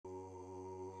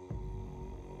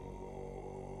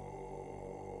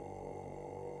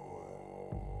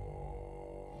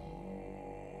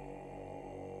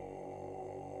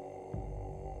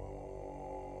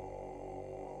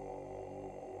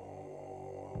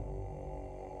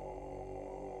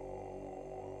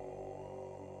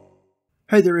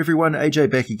Hey there everyone, AJ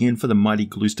back again for the Mighty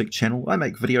Gluestick channel. I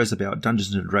make videos about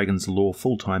Dungeons & Dragons lore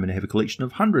full time and have a collection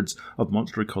of hundreds of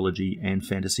monster ecology and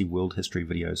fantasy world history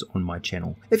videos on my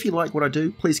channel. If you like what I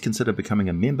do, please consider becoming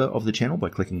a member of the channel by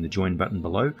clicking the join button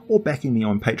below, or backing me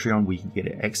on Patreon where you can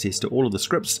get access to all of the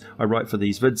scripts I write for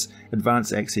these vids,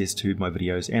 advanced access to my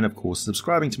videos, and of course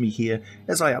subscribing to me here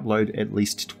as I upload at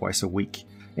least twice a week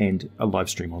and a live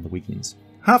stream on the weekends.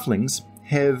 Halflings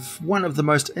have one of the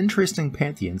most interesting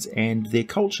pantheons and their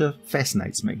culture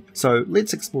fascinates me. So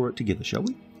let's explore it together, shall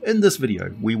we? In this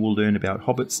video, we will learn about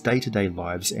hobbits' day-to-day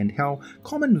lives and how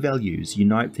common values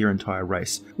unite their entire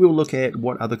race. We will look at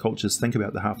what other cultures think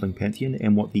about the Halfling pantheon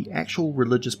and what the actual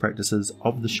religious practices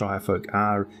of the shire folk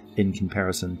are in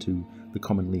comparison to the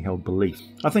commonly held belief.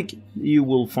 I think you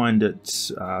will find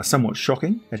it somewhat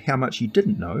shocking at how much you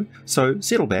didn't know, so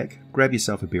settle back, grab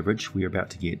yourself a beverage, we're about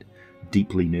to get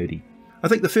deeply nerdy. I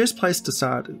think the first place to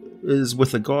start is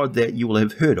with a god that you will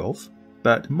have heard of,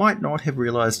 but might not have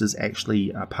realised is actually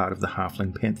a part of the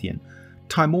Halfling pantheon.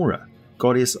 Tymora,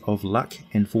 goddess of luck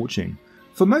and fortune.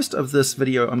 For most of this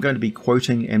video I'm going to be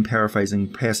quoting and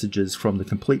paraphrasing passages from the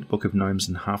complete book of gnomes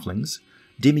and halflings,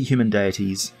 demi-human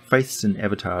deities, faiths and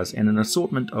avatars, and an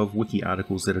assortment of wiki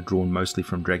articles that are drawn mostly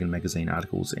from Dragon Magazine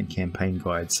articles and campaign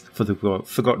guides for the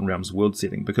Forgotten Realms world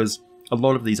setting, because a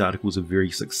lot of these articles are very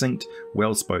succinct,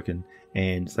 well spoken,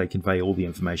 and they convey all the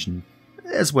information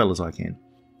as well as I can.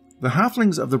 The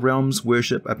Halflings of the Realms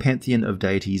worship a pantheon of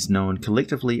deities known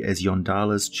collectively as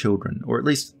Yondala's children, or at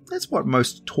least that's what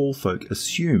most tall folk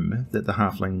assume that the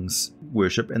Halflings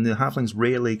worship, and the Halflings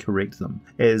rarely correct them,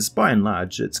 as by and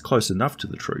large it's close enough to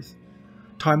the truth.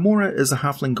 Tymora is a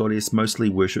Halfling goddess mostly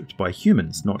worshipped by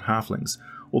humans, not Halflings,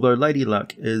 although Lady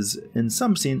Luck is in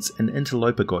some sense an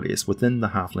interloper goddess within the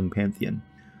Halfling pantheon.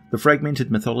 The fragmented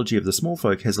mythology of the small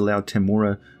folk has allowed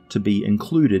Tymora to be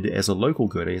included as a local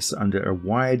goddess under a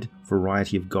wide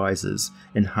variety of guises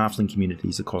in Halfling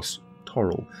communities across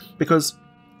Toril, because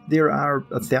there are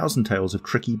 1,000 tales of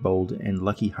tricky, bold and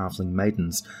lucky Halfling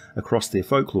maidens across their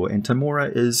folklore, and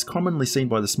Tymora is commonly seen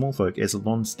by the small folk as a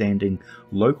long-standing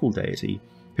local deity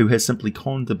who has simply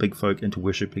conned the big folk into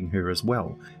worshipping her as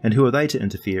well, and who are they to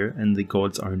interfere in the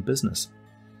god's own business?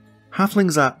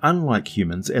 Halflings are unlike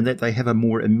humans in that they have a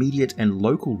more immediate and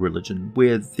local religion,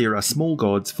 where there are small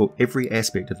gods for every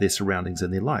aspect of their surroundings in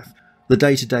their life. The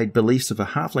day-to-day beliefs of a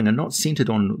halfling are not centered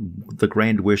on the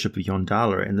grand worship of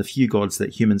Yondala and the few gods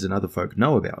that humans and other folk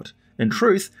know about. In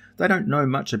truth, they don't know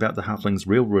much about the halflings'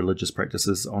 real religious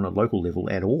practices on a local level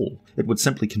at all. It would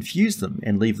simply confuse them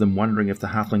and leave them wondering if the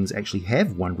halflings actually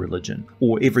have one religion,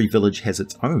 or every village has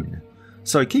its own.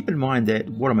 So keep in mind that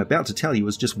what I'm about to tell you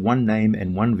is just one name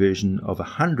and one version of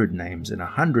 100 names and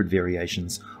 100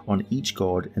 variations on each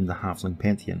god in the Halfling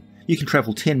pantheon. You can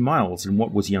travel 10 miles, and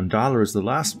what was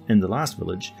Yondala in the last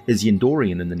village is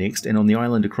Yendorian in the next, and on the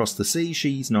island across the sea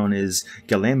she's known as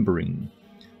Galambarine.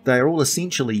 They are all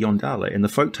essentially Yondala, and the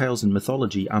folktales and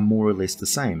mythology are more or less the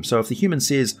same. So if the human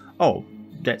says, "Oh,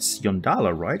 that's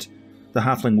Yondala, right?" the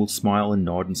halfling will smile and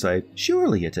nod and say,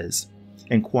 "Surely it is,"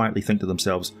 and quietly think to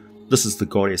themselves, "This is the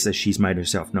goddess as she's made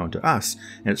herself known to us,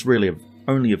 and it's really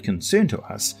only of concern to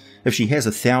us. If she has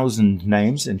 1,000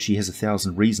 names and she has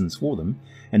 1,000 reasons for them,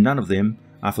 and none of them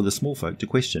are for the small folk to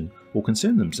question or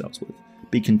concern themselves with.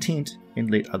 Be content and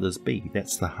let others be.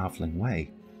 That's the halfling way."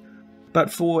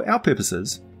 But for our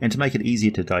purposes, and to make it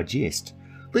easier to digest,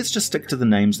 let's just stick to the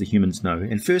names the humans know,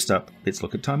 and first up, let's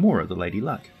look at Tymora, the Lady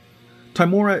Luck.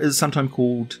 Tymora is sometimes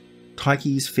called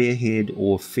Tyche's fair-haired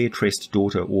or fair-tressed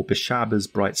daughter, or Bishaba's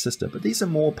bright sister, but these are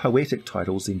more poetic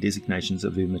titles than designations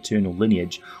of her maternal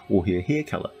lineage or her hair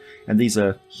colour, and these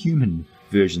are human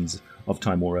versions of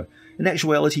Tymora. In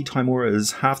actuality, Tymora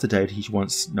is half the deity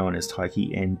once known as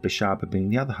Tyche, and Bishaba being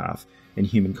the other half, in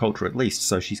human culture at least,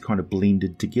 so she's kind of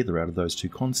blended together out of those two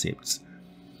concepts.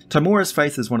 Tymora's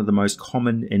faith is one of the most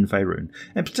common in Faerun,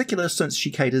 in particular since she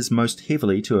caters most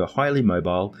heavily to a highly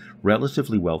mobile,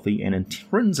 relatively wealthy and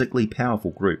intrinsically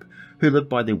powerful group who live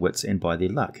by their wits and by their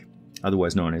luck,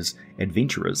 otherwise known as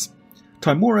adventurers.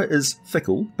 Tymora is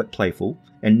fickle but playful,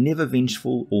 and never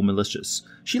vengeful or malicious.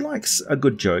 She likes a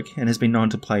good joke, and has been known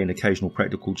to play an occasional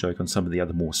practical joke on some of the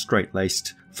other more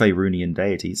straight-laced Faerunian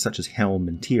deities, such as Helm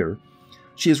and Tyr.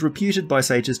 She is reputed by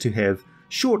sages to have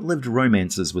short-lived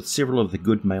romances with several of the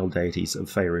good male deities of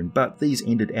Faerun, but these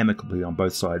ended amicably on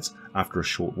both sides after a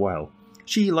short while.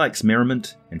 She likes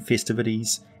merriment and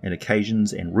festivities and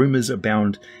occasions, and rumours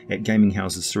abound at gaming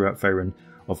houses throughout Faerun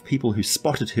of people who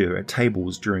spotted her at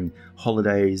tables during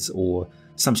holidays or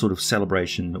some sort of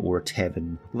celebration or a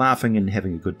tavern, laughing and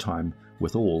having a good time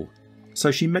with all.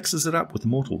 So she mixes it up with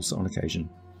mortals on occasion.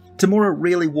 Tamora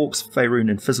rarely walks Faerun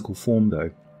in physical form though.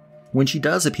 When she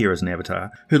does appear as an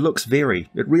avatar, her looks vary.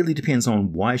 It really depends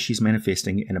on why she's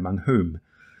manifesting and among whom.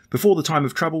 Before the Time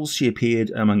of Troubles, she appeared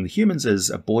among the humans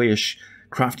as a boyish,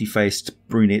 crafty-faced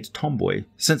brunette tomboy.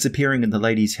 Since appearing in the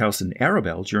Lady's House in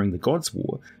Arabelle during the Gods'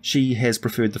 War, she has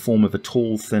preferred the form of a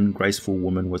tall, thin, graceful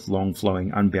woman with long,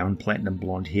 flowing, unbound platinum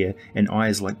blonde hair and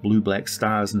eyes like blue-black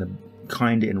stars and a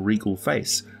kind and regal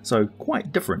face, so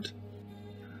quite different.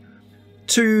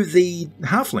 To the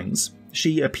Halflings,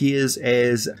 she appears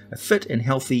as a fit and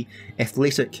healthy,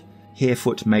 athletic,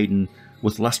 harefoot maiden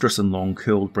with lustrous and long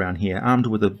curled brown hair, armed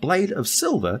with a blade of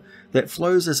silver that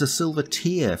flows as a silver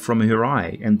tear from her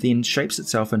eye and then shapes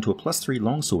itself into a +3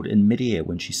 longsword in mid-air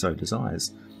when she so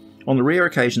desires. On the rare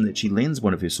occasion that she lends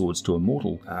one of her swords to a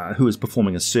mortal who is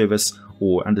performing a service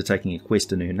or undertaking a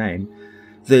quest in her name,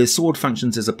 the sword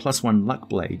functions as a +1 luck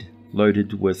blade,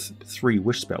 loaded with 3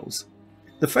 wish spells.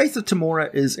 The faith of Tamora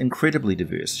is incredibly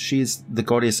diverse. She is the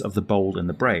goddess of the bold and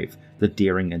the brave, the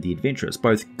daring and the adventurous.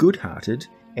 Both good-hearted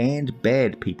and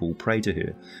bad people pray to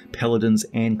her, paladins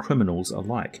and criminals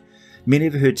alike. Many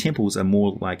of her temples are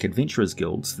more like adventurers'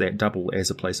 guilds that double as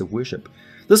a place of worship.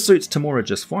 This suits Tamora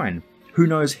just fine. Who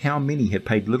knows how many have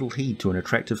paid little heed to an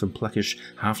attractive and pluckish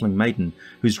halfling maiden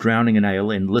who's drowning in ale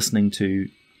and listening to,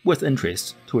 with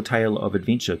interest, to a tale of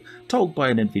adventure told by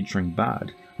an adventuring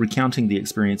bard, recounting the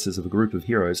experiences of a group of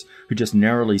heroes who just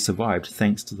narrowly survived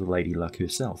thanks to the Lady Luck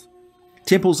herself.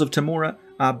 Temples of Tamora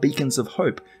are beacons of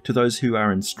hope to those who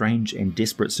are in strange and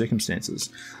desperate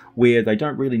circumstances, where they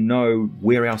don't really know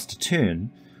where else to turn,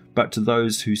 but to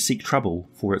those who seek trouble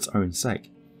for its own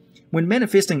sake. When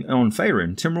manifesting on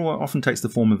Faerun, Tamora often takes the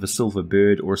form of a silver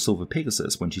bird or a silver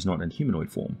pegasus when she's not in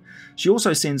humanoid form. She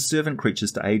also sends servant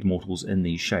creatures to aid mortals in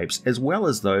these shapes, as well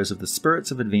as those of the spirits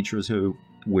of adventurers who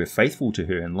were faithful to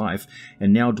her in life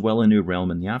and now dwell in her realm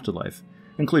in the afterlife,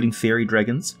 including fairy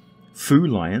dragons, foo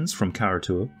lions from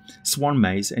Karatur, swan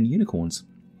maize and unicorns.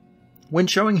 When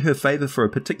showing her favour for a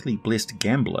particularly blessed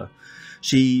gambler,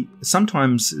 she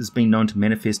sometimes has been known to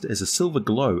manifest as a silver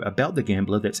glow about the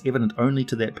gambler that's evident only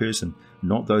to that person,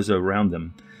 not those around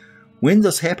them. When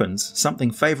this happens,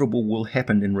 something favourable will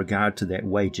happen in regard to that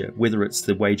wager, whether it's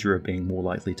the wagerer being more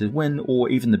likely to win, or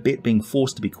even the bet being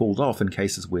forced to be called off in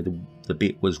cases where the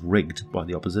bet was rigged by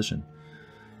the opposition.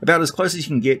 About as close as you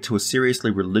can get to a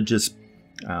seriously religious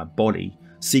body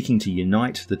seeking to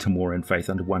unite the Tamoran faith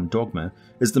under one dogma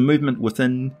is the movement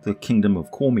within the kingdom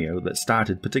of Cormio that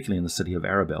started particularly in the city of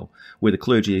Arabelle, where the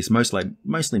clergy is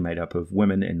mostly made up of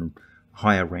women in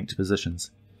higher ranked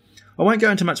positions. I won't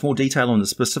go into much more detail on the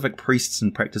specific priests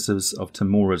and practices of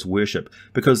Tamora's worship,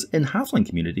 because in Halfling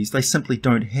communities they simply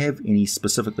don't have any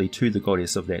specifically to the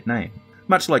goddess of that name.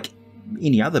 Much like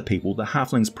any other people, the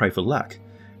Halflings pray for luck,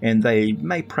 and they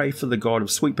may pray for the god of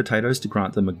sweet potatoes to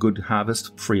grant them a good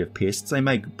harvest free of pests. They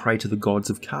may pray to the gods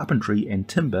of carpentry and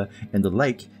timber and the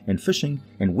lake and fishing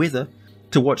and weather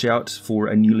to watch out for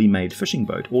a newly made fishing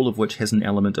boat, all of which has an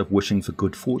element of wishing for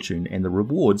good fortune and the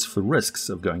rewards for risks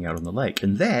of going out on the lake.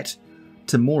 And that,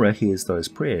 Tamora hears those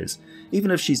prayers, even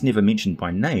if she's never mentioned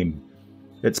by name.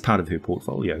 It's part of her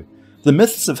portfolio. The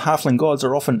myths of Halfling gods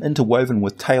are often interwoven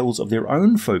with tales of their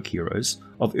own folk heroes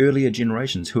of earlier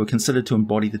generations who are considered to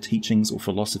embody the teachings or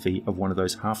philosophy of one of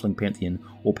those Halfling pantheon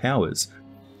or powers.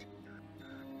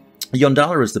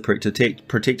 Yondala is the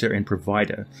protector and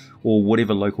provider, or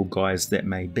whatever local guise that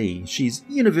may be. She's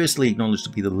universally acknowledged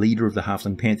to be the leader of the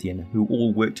Halfling pantheon, who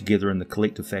all work together in the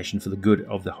collective fashion for the good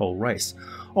of the whole race,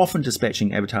 often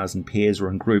dispatching avatars in pairs or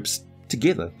in groups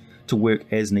together to work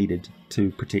as needed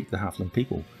to protect the Halfling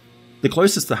people. The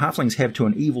closest the Halflings have to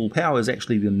an evil power is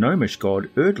actually the gnomish god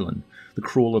Erdlin, the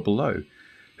crawler below,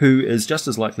 who is just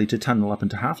as likely to tunnel up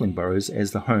into Halfling burrows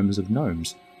as the homes of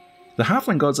gnomes. The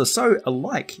Halfling gods are so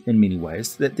alike in many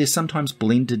ways that they're sometimes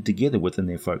blended together within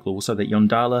their folklore, so that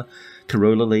Yondala,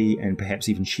 Karolali, and perhaps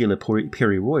even Sheila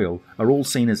Peri Royal are all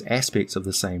seen as aspects of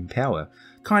the same power,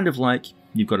 kind of like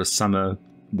you've got a summer,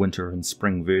 winter and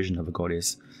spring version of a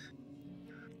goddess.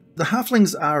 The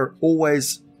Halflings are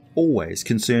always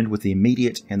concerned with the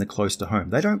immediate and the close to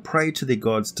home. They don't pray to their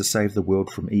gods to save the world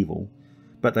from evil,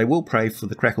 but they will pray for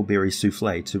the crackleberry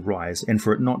souffle to rise and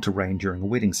for it not to rain during a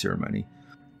wedding ceremony.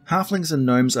 Halflings and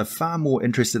gnomes are far more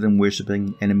interested in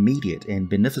worshipping an immediate and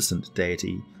beneficent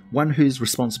deity, one whose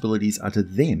responsibilities are to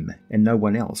them and no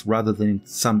one else, rather than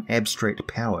some abstract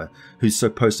power who's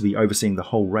supposed to be overseeing the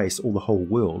whole race or the whole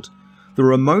world. The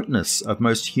remoteness of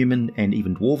most human and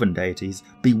even dwarven deities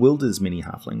bewilders many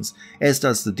halflings, as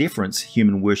does the deference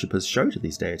human worshippers show to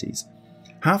these deities.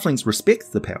 Halflings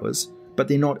respect the powers, but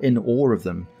they're not in awe of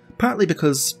them, partly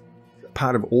because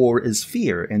part of awe is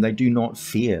fear, and they do not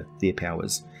fear their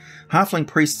powers. Halfling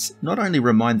priests not only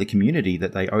remind the community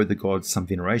that they owe the gods some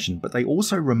veneration, but they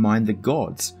also remind the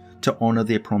gods to honour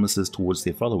their promises towards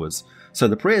their followers. So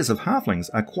the prayers of halflings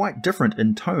are quite different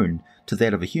in tone to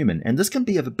that of a human, and this can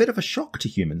be a bit of a shock to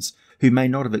humans who may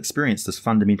not have experienced this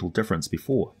fundamental difference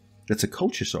before. It's a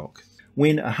culture shock.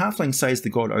 When a halfling says the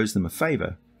god owes them a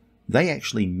favour, they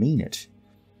actually mean it.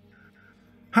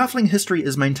 Halfling history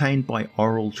is maintained by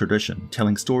oral tradition,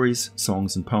 telling stories,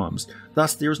 songs and poems.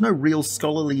 Thus, there is no real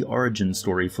scholarly origin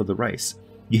story for the race.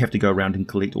 You have to go around and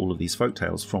collect all of these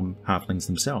folktales from halflings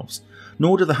themselves.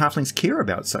 Nor do the halflings care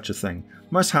about such a thing.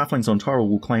 Most halflings on Toril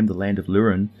will claim the land of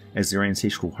Lurin as their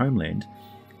ancestral homeland.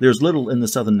 There is little in the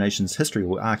southern nation's history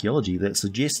or archaeology that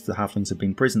suggests the halflings have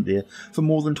been present there for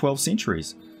more than 12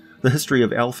 centuries. The history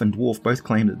of elf and dwarf both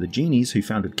claim that the genies who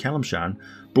founded Kalimshan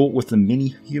brought with them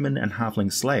many human and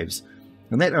halfling slaves,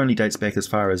 and that only dates back as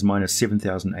far as minus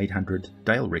 7,800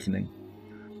 Dale reckoning.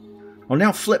 I'll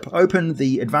now flip open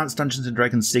the Advanced Dungeons &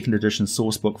 Dragons 2nd edition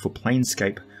sourcebook for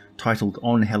Planescape titled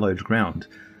On Hallowed Ground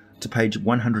to page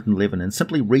 111 and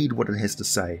simply read what it has to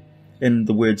say, in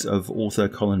the words of author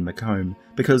Colin McComb,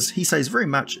 because he says very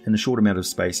much in a short amount of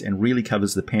space and really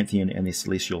covers the Pantheon and their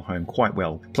celestial home quite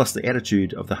well, plus the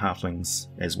attitude of the halflings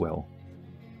as well.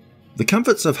 The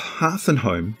comforts of hearth and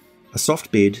home, a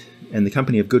soft bed and the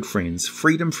company of good friends,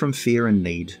 freedom from fear and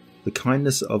need, the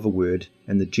kindness of a word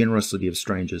and the generosity of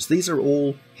strangers, these are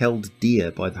all held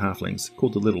dear by the halflings,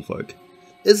 called the little folk.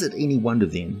 Is it any wonder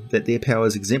then that their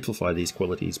powers exemplify these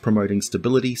qualities, promoting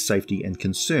stability, safety and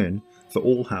concern for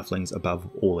all halflings above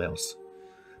all else?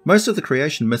 Most of the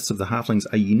creation myths of the halflings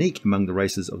are unique among the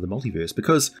races of the multiverse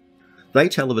because they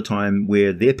tell of a time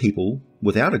where their people,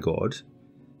 without a god,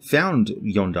 found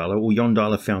Yondala, or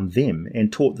Yondala found them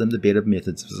and taught them the better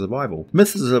methods of survival.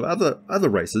 Myths of other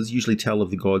races usually tell of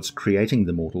the gods creating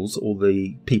the mortals or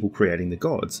the people creating the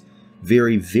gods.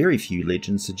 Very, very few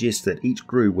legends suggest that each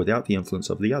grew without the influence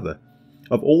of the other.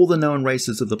 Of all the known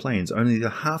races of the plains, only the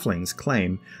halflings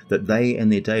claim that they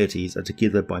and their deities are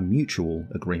together by mutual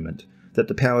agreement, that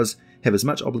the powers have as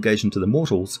much obligation to the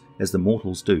mortals as the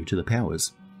mortals do to the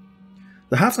powers.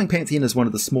 The halfling pantheon is one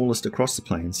of the smallest across the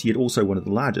plains, yet also one of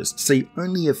the largest. See,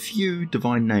 only a few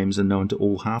divine names are known to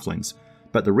all halflings,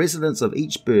 but the residents of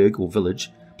each burg or village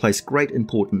place great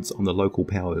importance on the local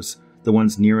powers, the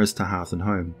ones nearest to hearth and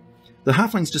home. The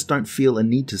halflings just don't feel a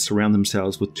need to surround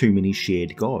themselves with too many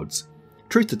shared gods.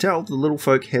 Truth to tell, the little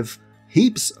folk have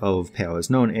heaps of powers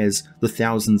known as the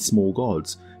 1,000 small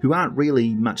gods, who aren't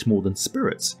really much more than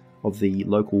spirits of the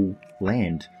local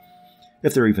land,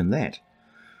 if they're even that.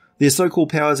 Their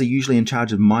so-called powers are usually in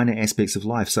charge of minor aspects of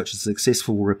life, such as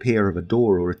successful repair of a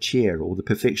door or a chair, or the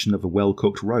perfection of a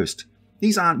well-cooked roast.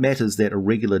 These aren't matters that a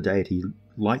regular deity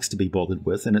likes to be bothered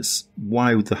with, and it's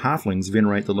why the halflings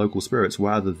venerate the local spirits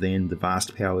rather than the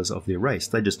vast powers of their race.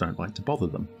 They just don't like to bother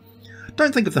them.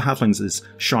 Don't think of the halflings as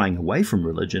shying away from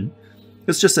religion.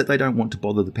 It's just that they don't want to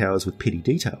bother the powers with petty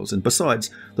details, and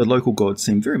besides, the local gods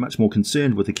seem very much more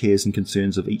concerned with the cares and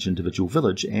concerns of each individual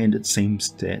village, and it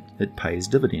seems that it pays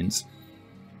dividends.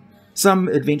 Some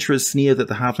adventurers sneer that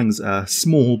the halflings are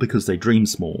small because they dream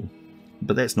small,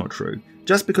 but that's not true.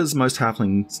 Just because most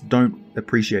halflings don't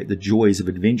appreciate the joys of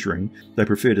adventuring, they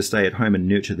prefer to stay at home and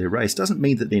nurture their race, doesn't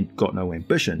mean that they've got no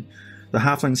ambition. The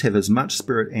halflings have as much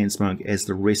spirit and spunk as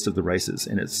the rest of the races,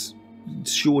 and it's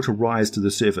sure to rise to the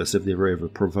surface if they're ever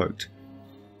provoked.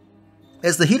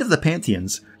 As the head of the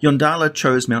Pantheons, Yondala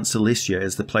chose Mount Celestia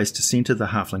as the place to centre the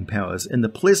halfling powers in the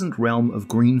pleasant realm of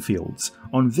Greenfields,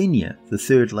 on Venya, the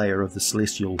third layer of the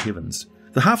celestial heavens.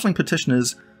 The halfling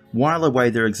petitioners while away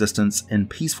their existence in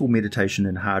peaceful meditation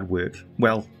and hard work.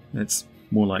 Well, it's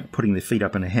more like putting their feet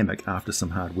up in a hammock after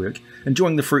some hard work,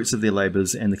 enjoying the fruits of their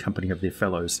labours and the company of their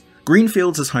fellows.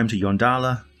 Greenfields is home to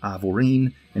Yondala,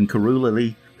 Arvorine, and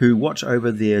Karulali, who watch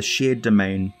over their shared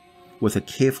domain with a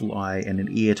careful eye and an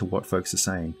ear to what folks are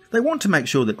saying. They want to make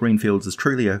sure that Greenfields is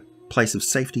truly a place of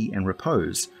safety and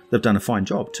repose. They've done a fine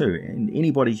job too, and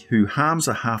anybody who harms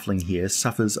a halfling here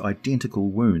suffers identical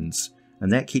wounds,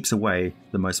 and that keeps away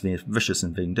the most vicious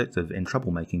and vindictive and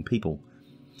troublemaking people.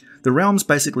 The realm's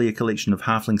basically a collection of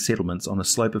halfling settlements on a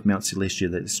slope of Mount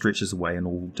Celestia that stretches away in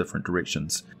all different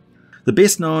directions. The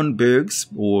best known burgs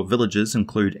or villages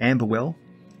include Amberwell,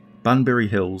 Bunbury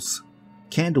Hills,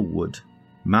 Candlewood,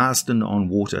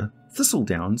 Marsden-on-Water,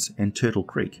 Thistledowns and Turtle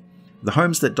Creek. The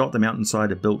homes that dot the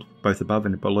mountainside are built both above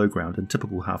and below ground in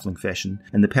typical halfling fashion,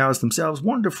 and the powers themselves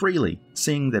wander freely,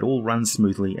 seeing that all runs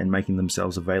smoothly and making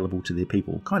themselves available to their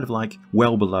people, kind of like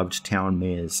well-beloved town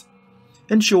mayors.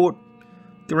 In short,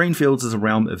 Greenfields is a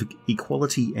realm of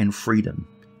equality and freedom.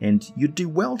 and you'd do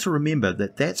well to remember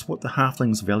that that's what the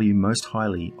Halflings value most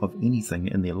highly of anything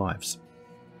in their lives.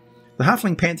 The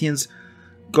Halfling Pantheon's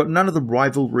got none of the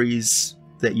rivalries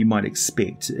that you might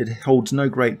expect. It holds no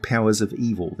great powers of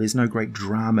evil. There's no great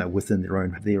drama within their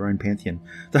own pantheon.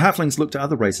 The Halflings look to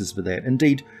other races for that.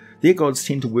 Indeed, their gods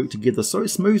tend to work together so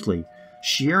smoothly,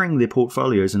 sharing their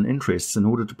portfolios and interests in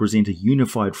order to present a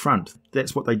unified front.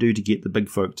 That's what they do to get the big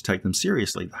folk to take them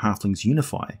seriously. The Halflings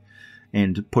unify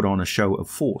and put on a show of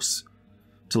force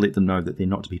to let them know that they're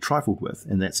not to be trifled with,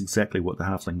 and that's exactly what the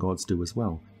Halfling gods do as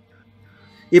well.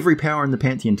 Every power in the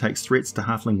Pantheon takes threats to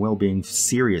Halfling well-being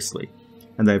seriously,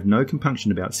 and they have no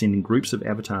compunction about sending groups of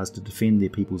avatars to defend their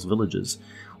people's villages,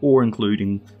 or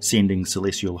including sending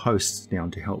celestial hosts down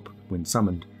to help when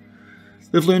summoned.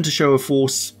 They've learned to show a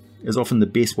force is often the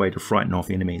best way to frighten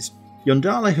off enemies.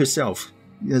 Yondala herself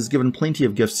has given plenty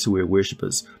of gifts to her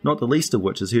worshippers, not the least of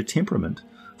which is her temperament.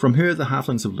 From her, the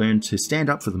Halflings have learned to stand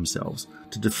up for themselves,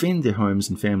 to defend their homes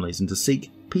and families, and to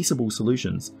seek peaceable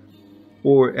solutions,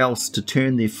 or else to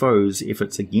turn their foes'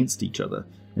 efforts against each other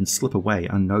and slip away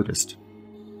unnoticed.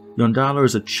 Yondala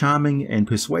is a charming and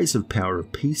persuasive power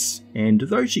of peace, and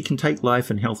though she can take life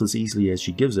and health as easily as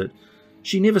she gives it,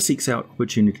 she never seeks out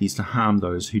opportunities to harm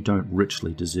those who don't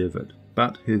richly deserve it,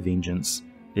 but her vengeance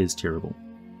is terrible.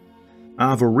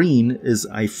 Arvoreen is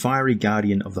a fiery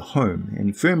guardian of the home, and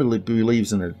he firmly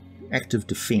believes in an active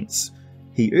defence.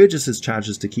 He urges his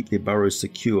charges to keep their burrows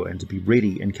secure and to be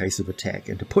ready in case of attack,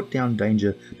 and to put down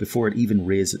danger before it even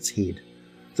rears its head.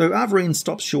 Though Arvoreen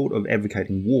stops short of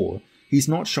advocating war, he's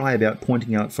not shy about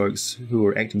pointing out folks who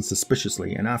are acting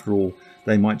suspiciously, and after all,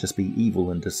 they might just be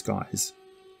evil in disguise.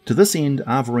 To this end,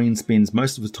 Arvoreen spends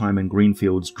most of his time in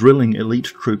Greenfields drilling elite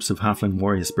troops of Halfling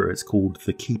warrior spirits called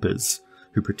the Keepers,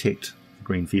 who protect the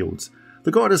Greenfields.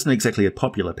 The god isn't exactly a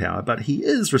popular power, but he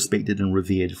is respected and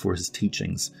revered for his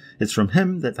teachings. It's from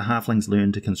him that the Halflings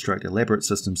learn to construct elaborate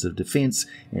systems of defense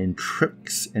and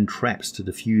tricks and traps to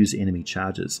defuse enemy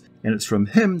charges. And it's from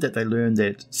him that they learn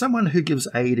that someone who gives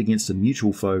aid against a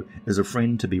mutual foe is a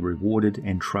friend to be rewarded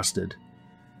and trusted.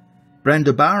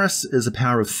 Brandobaris is a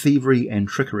power of thievery and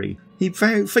trickery. He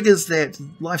figures that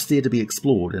life's there to be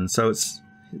explored, and so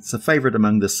it's a favourite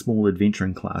among the small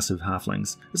adventuring class of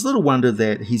Halflings. It's little wonder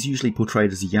that he's usually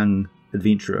portrayed as a young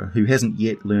adventurer who hasn't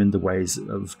yet learned the ways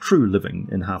of true living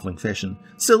in Halfling fashion.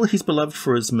 Still, he's beloved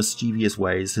for his mischievous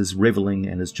ways, his revelling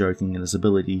and his joking, and his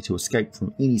ability to escape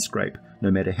from any scrape,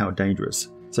 no matter how dangerous.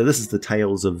 So this is the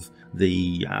tales of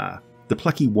the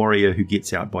plucky warrior who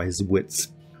gets out by his wits.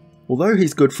 Although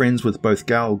he's good friends with both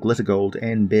Gal Glittergold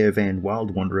and Bearvan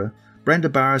Wild Wanderer,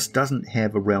 Brandobaris doesn't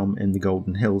have a realm in the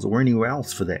Golden Hills, or anywhere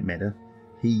else for that matter.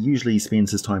 He usually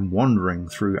spends his time wandering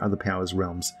through other powers'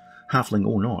 realms, halfling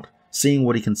or not, seeing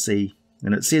what he can see,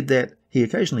 and it's said that he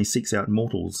occasionally seeks out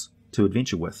mortals to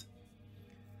adventure with.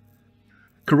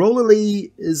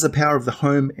 Corolali is a power of the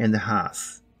home and the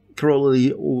hearth.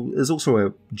 Corolali is also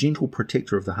a gentle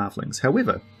protector of the halflings.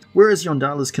 However, whereas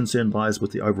Yondala's concern lies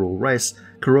with the overall race,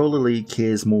 Corolali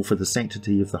cares more for the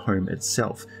sanctity of the home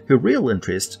itself. Her real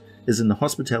interest is in the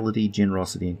hospitality,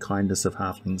 generosity and kindness of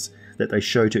halflings that they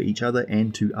show to each other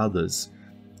and to others.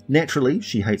 Naturally,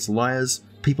 she hates liars,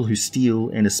 people who steal,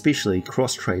 and especially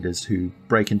cross-traders who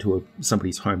break into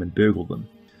somebody's home and burgle them.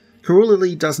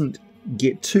 Corolali doesn't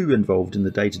get too involved in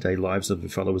the day-to-day lives of her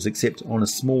followers except on a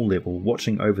small level,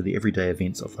 watching over the everyday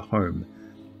events of the home.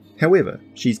 However,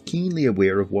 she's keenly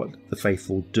aware of what the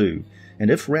faithful do, and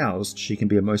if roused, she can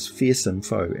be a most fearsome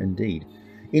foe indeed.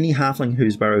 Any halfling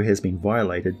whose burrow has been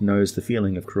violated knows the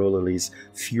feeling of Corolali's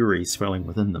fury swelling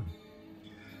within them.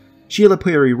 Sheila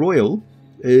Peri Royal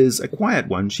is a quiet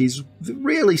one. She's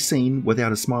rarely seen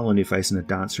without a smile on her face and a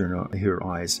dancer in her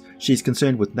eyes. She's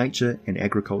concerned with nature and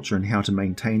agriculture and how to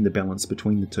maintain the balance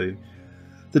between the two.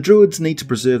 The druids' need to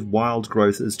preserve wild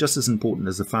growth is just as important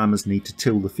as the farmers need to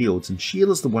till the fields, and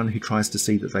Sheila's the one who tries to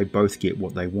see that they both get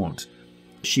what they want.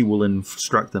 She will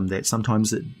instruct them that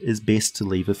sometimes it is best to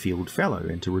leave a field fallow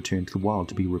and to return to the wild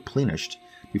to be replenished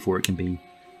before it can be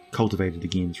cultivated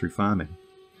again through farming.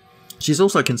 She's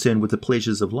also concerned with the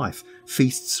pleasures of life,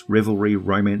 feasts, revelry,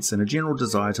 romance, and a general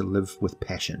desire to live with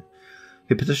passion.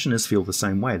 Her petitioners feel the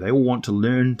same way. They all want to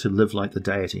learn to live like the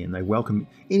deity, and they welcome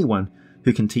anyone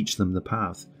who can teach them the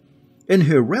path. In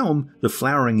her realm, the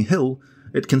Flowering Hill,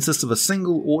 it consists of a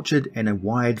single orchard and a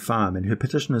wide farm, and her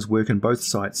petitioners work in both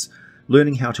sites,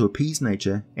 learning how to appease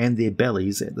nature and their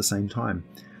bellies at the same time.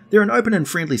 They're an open and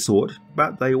friendly sort,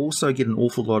 but they also get an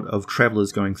awful lot of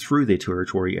travellers going through their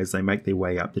territory as they make their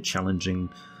way up the challenging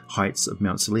heights of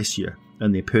Mount Celestia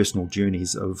in their personal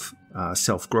journeys of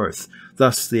self-growth.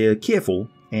 Thus, they're careful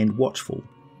and watchful,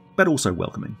 but also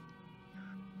welcoming.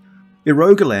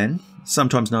 Erogalan,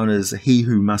 sometimes known as He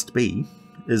Who Must Be,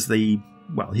 is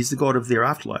he's the god of their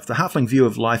afterlife. The Halfling view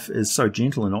of life is so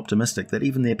gentle and optimistic that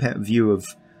even their view of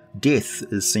death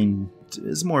is seen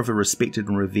as more of a respected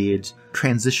and revered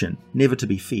transition, never to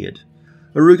be feared.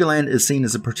 Erogalan is seen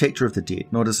as a protector of the dead,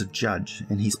 not as a judge,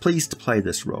 and he's pleased to play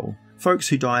this role. Folks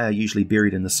who die are usually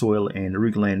buried in the soil, and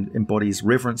Erogalan embodies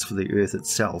reverence for the earth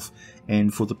itself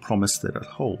and for the promise that it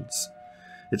holds,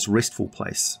 its restful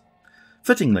place.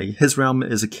 Fittingly, his realm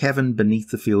is a cavern beneath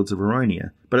the fields of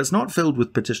Eronia, but it's not filled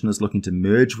with petitioners looking to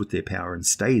merge with their power and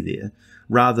stay there.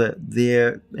 Rather,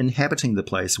 they're inhabiting the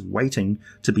place, waiting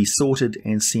to be sorted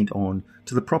and sent on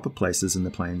to the proper places in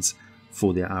the plains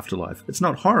for their afterlife. It's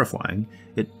not horrifying,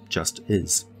 it just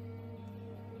is.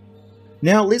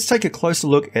 Now let's take a closer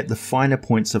look at the finer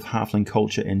points of Halfling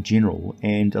culture in general,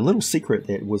 and a little secret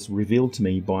that was revealed to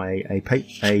me by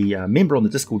a member on the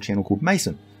Discord channel called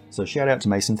Mason. So shout out to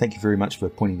Mason, thank you very much for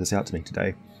pointing this out to me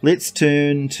today. Let's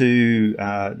turn to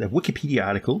the Wikipedia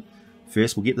article.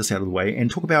 First, we'll get this out of the way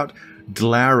and talk about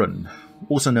Dlaran,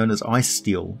 also known as ice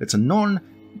steel. It's a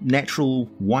non-natural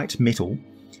white metal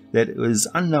that is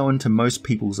unknown to most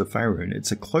peoples of Faerun.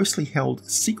 It's a closely held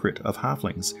secret of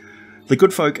Halflings. The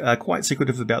good folk are quite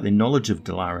secretive about their knowledge of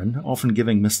Dlaran, often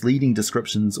giving misleading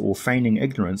descriptions or feigning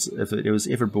ignorance if it was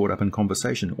ever brought up in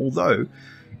conversation, although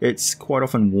it's quite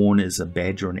often worn as a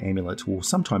badge or an amulet, or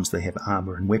sometimes they have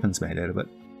armour and weapons made out of it.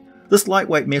 This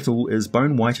lightweight metal is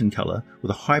bone white in colour,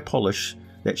 with a high polish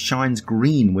that shines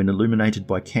green when illuminated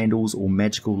by candles or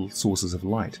magical sources of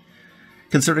light.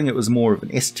 Considering it was more of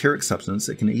an esoteric substance,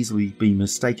 it can easily be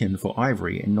mistaken for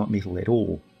ivory and not metal at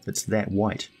all. It's that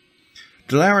white.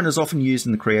 Dlaran is often used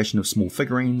in the creation of small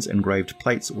figurines, engraved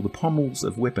plates, or the pommels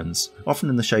of weapons, often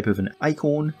in the shape of an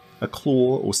acorn, a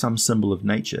claw, or some symbol of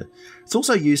nature. It's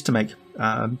also used to make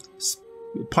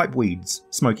pipe weeds,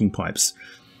 smoking pipes.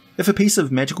 If a piece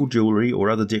of magical jewellery or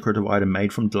other decorative item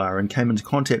made from Dlaran came into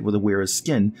contact with a wearer's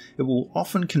skin, it will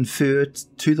often confer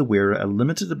to the wearer a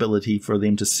limited ability for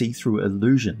them to see through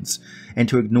illusions and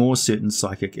to ignore certain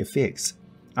psychic effects.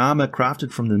 Armour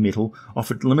crafted from the metal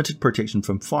offered limited protection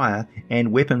from fire,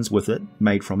 and weapons with it,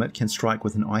 made from it, can strike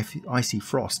with an icy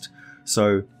frost.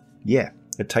 So, yeah,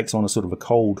 it takes on a sort of a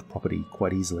cold property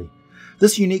quite easily.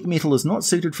 This unique metal is not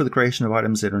suited for the creation of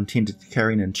items that are intended to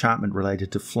carry an enchantment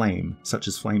related to flame, such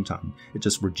as flame tongue. It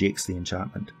just rejects the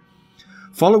enchantment.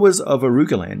 Followers of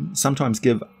Erogalan sometimes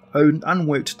give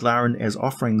unworked Dlaran as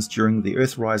offerings during the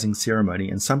Earth-Rising ceremony,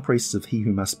 and some priests of He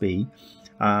Who Must Be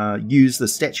use the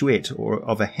statuette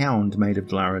of a hound made of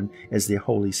Dlaran as their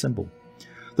holy symbol.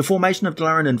 The formation of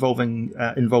Dlaran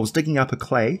involves digging up a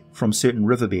clay from certain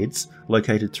riverbeds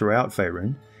located throughout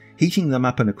Faerun, heating them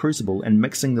up in a crucible and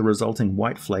mixing the resulting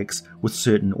white flakes with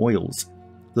certain oils.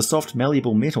 The soft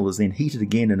malleable metal is then heated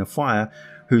again in a fire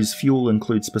whose fuel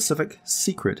includes specific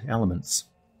secret elements.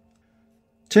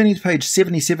 Turning to page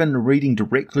 77, reading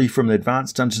directly from the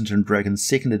Advanced Dungeons & Dragons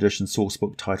 2nd edition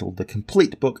sourcebook titled The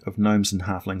Complete Book of Gnomes and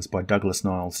Halflings by Douglas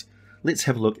Niles, let's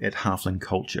have a look at Halfling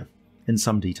culture in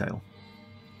some detail.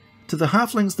 To the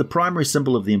Halflings, the primary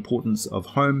symbol of the importance of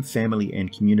home, family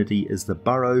and community is the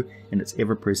burrow and its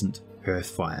ever-present hearth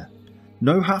fire.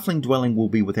 No Halfling dwelling will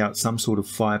be without some sort of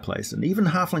fireplace, and even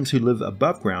Halflings who live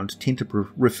above ground tend to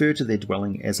refer to their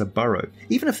dwelling as a burrow.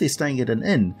 Even if they're staying at an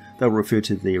inn, they'll refer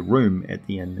to their room at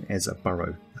the inn as a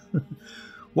burrow.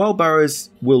 While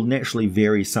burrows will naturally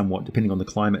vary somewhat depending on the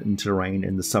climate and terrain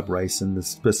and the subrace and the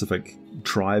specific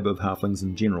tribe of Halflings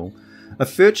in general, a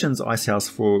Furchin's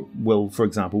icehouse will, for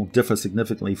example, differ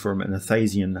significantly from an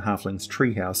Athasian Halfling's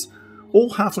treehouse. All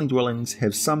Halfling dwellings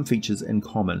have some features in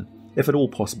common. If at all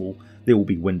possible, there will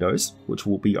be windows, which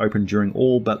will be open during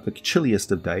all but the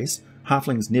chilliest of days.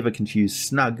 Halflings never confuse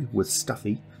snug with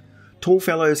stuffy. Tall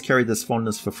fellows carry this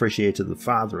fondness for fresh air to the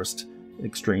farthest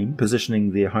extreme,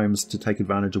 positioning their homes to take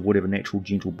advantage of whatever natural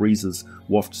gentle breezes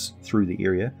wafts through the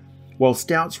area, while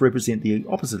stouts represent the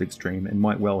opposite extreme and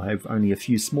might well have only a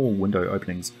few small window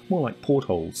openings, more like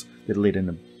portholes that let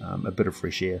in a bit of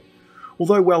fresh air.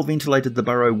 Although well ventilated, the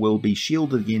burrow will be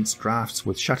shielded against drafts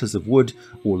with shutters of wood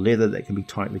or leather that can be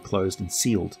tightly closed and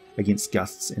sealed against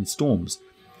gusts and storms.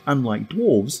 Unlike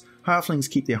dwarves, Halflings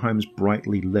keep their homes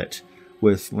brightly lit,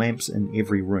 with lamps in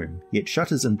every room, yet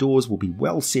shutters and doors will be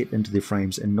well set into their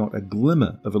frames and not a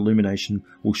glimmer of illumination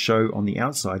will show on the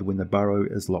outside when the burrow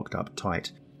is locked up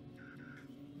tight.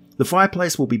 The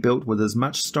fireplace will be built with as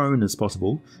much stone as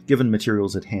possible, given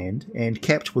materials at hand, and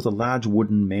capped with a large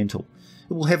wooden mantle.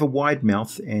 It will have a wide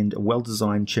mouth and a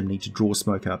well-designed chimney to draw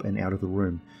smoke up and out of the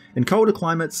room. In colder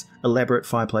climates, elaborate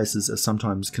fireplaces are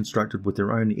sometimes constructed with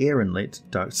their own air inlet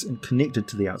ducts and connected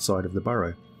to the outside of the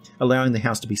burrow. allowing the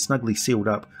house to be snugly sealed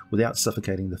up without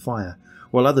suffocating the fire,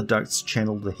 while other ducts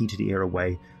channel the heated air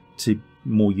away to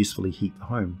more usefully heat the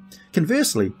home.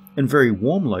 Conversely, in very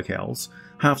warm locales,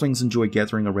 Halflings enjoy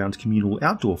gathering around communal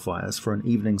outdoor fires for an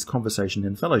evening's conversation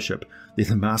and fellowship. They're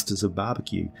the masters of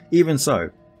barbecue. Even so,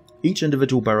 each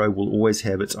individual burrow will always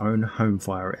have its own home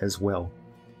fire as well.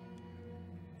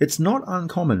 It's not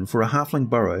uncommon for a Halfling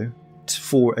burrow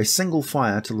for a single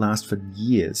fire to last for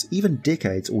years, even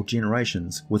decades or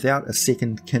generations, without a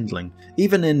second kindling.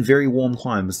 Even in very warm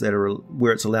climes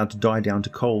where it's allowed to die down to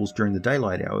coals during the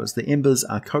daylight hours, the embers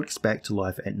are coaxed back to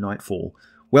life at nightfall.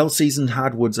 Well-seasoned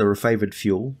hardwoods are a favoured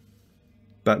fuel,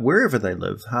 but wherever they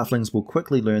live, Halflings will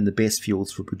quickly learn the best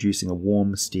fuels for producing a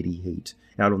warm, steady heat.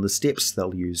 Out on the steppes,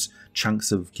 they'll use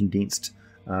chunks of condensed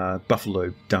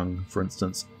buffalo dung, for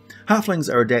instance.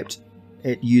 Halflings are adept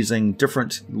at using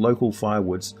different local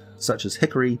firewoods such as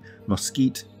hickory,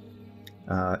 mesquite,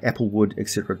 applewood,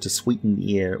 etc. to sweeten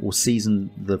the air or season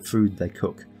the food they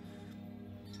cook.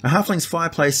 A Halfling's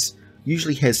fireplace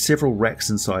usually has several racks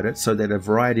inside it so that a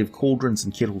variety of cauldrons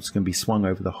and kettles can be swung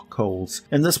over the coals.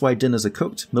 In this way, dinners are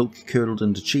cooked, milk curdled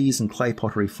into cheese, and clay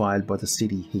pottery fired by the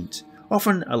steady heat.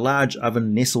 Often a large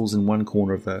oven nestles in one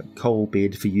corner of the coal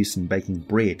bed for use in baking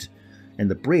bread, and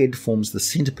the bread forms the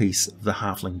centerpiece of the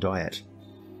Halfling diet.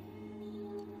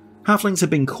 Halflings have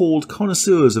been called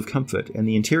connoisseurs of comfort, and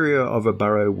the interior of a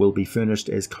burrow will be furnished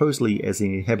as cosily as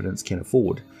the inhabitants can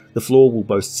afford. The floor will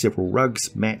boast several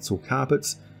rugs, mats or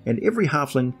carpets, and every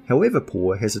Halfling, however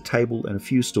poor, has a table and a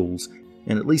few stools,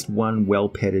 and at least one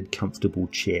well-padded, comfortable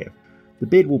chair. The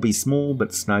bed will be small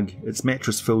but snug, its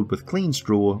mattress filled with clean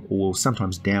straw or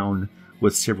sometimes down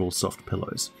with several soft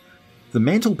pillows. The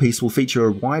mantelpiece will feature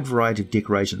a wide variety of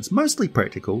decorations, mostly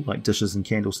practical, like dishes and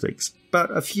candlesticks,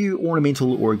 but a few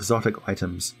ornamental or exotic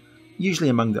items, usually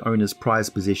among the owner's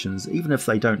prized possessions, even if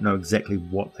they don't know exactly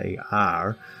what they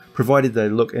are, provided they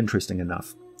look interesting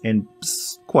enough, and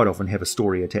quite often have a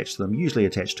story attached to them, usually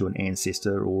attached to an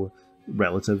ancestor or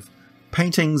relative.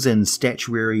 Paintings and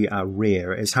statuary are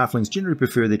rare, as Halflings generally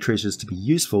prefer their treasures to be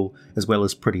useful as well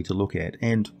as pretty to look at,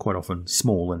 and quite often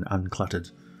small and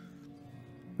uncluttered.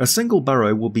 A single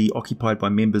burrow will be occupied by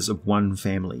members of one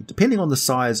family. Depending on the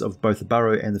size of both the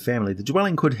burrow and the family, the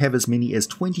dwelling could have as many as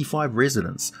 25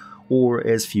 residents, or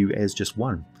as few as just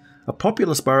one. A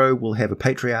populous burrow will have a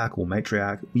patriarch or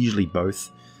matriarch, usually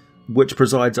both, which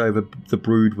presides over the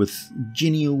brood with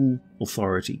genial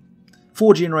authority.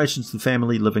 4 generations of the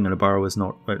family living in a burrow is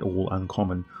not at all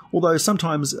uncommon, although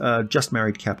sometimes a just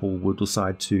married couple will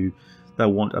decide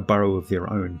they'll want a burrow of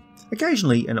their own.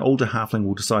 Occasionally, an older Halfling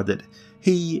will decide that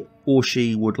he or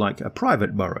she would like a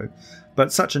private burrow,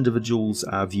 but such individuals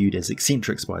are viewed as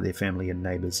eccentrics by their family and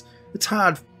neighbours. It's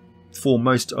hard for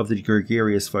most of the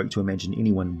gregarious folk to imagine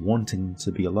anyone wanting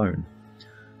to be alone.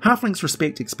 Halflings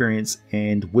respect experience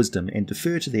and wisdom and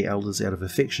defer to their elders out of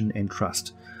affection and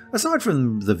trust. Aside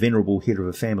from the venerable head of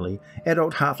a family,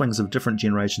 adult Halflings of different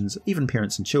generations, even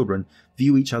parents and children,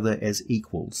 view each other as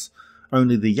equals.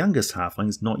 Only the youngest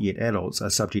Halflings, not yet adults, are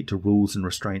subject to rules and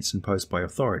restraints imposed by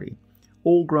authority.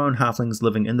 All grown Halflings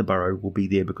living in the burrow will be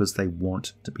there because they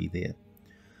want to be there.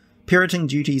 Parenting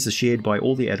duties are shared by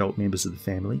all the adult members of the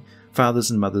family. Fathers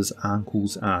and mothers,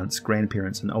 uncles, aunts,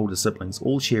 grandparents and older siblings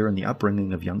all share in the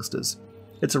upbringing of youngsters.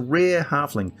 It's a rare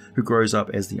Halfling who grows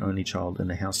up as the only child in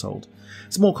the household.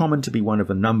 It's more common to be one of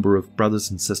a number of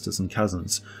brothers and sisters and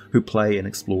cousins who play and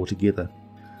explore together.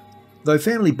 Though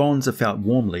family bonds are felt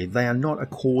warmly, they are not a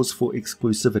cause for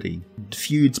exclusivity.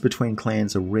 Feuds between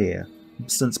clans are rare,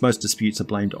 since most disputes are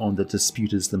blamed on the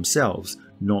disputers themselves,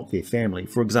 not their family.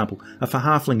 For example, if a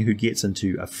Halfling who gets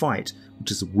into a fight, which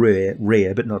is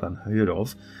rare but not unheard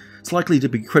of, is likely to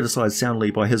be criticised soundly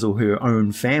by his or her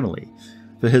own family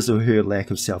for his or her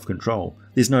lack of self-control.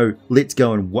 There's no "let's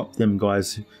go and whoop them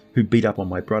guys who beat up on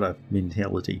my brother"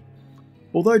 mentality.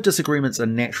 Although disagreements are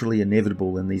naturally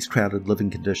inevitable in these crowded living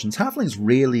conditions, Halflings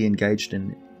rarely engaged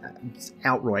in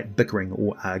outright bickering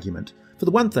or argument. For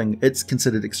the one thing, it's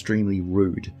considered extremely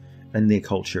rude in their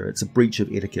culture. It's a breach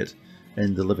of etiquette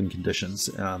in the living conditions,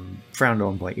 frowned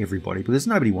on by everybody, because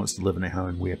nobody wants to live in a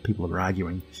home where people are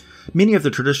arguing. Many of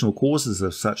the traditional causes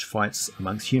of such fights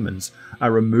amongst humans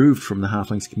are removed from the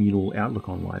Halflings' communal outlook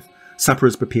on life. Supper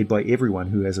is prepared by everyone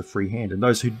who has a free hand, and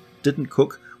those who didn't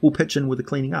cook will pitch in with the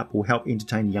cleaning up or help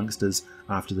entertain youngsters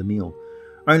after the meal.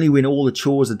 Only when all the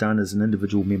chores are done is an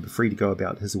individual member free to go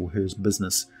about his or her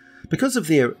business. Because of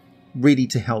their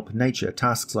ready-to-help nature,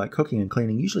 tasks like cooking and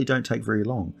cleaning usually don't take very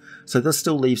long, so this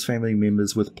still leaves family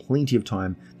members with plenty of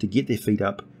time to get their feet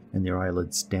up and their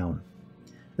eyelids down.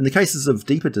 In the cases of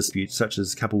deeper disputes, such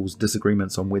as couples'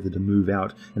 disagreements on whether to move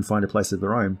out and find a place of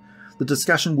their own, The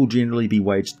discussion will generally be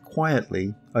waged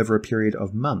quietly over a period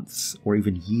of months or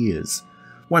even years.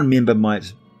 One member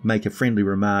might make a friendly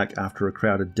remark after a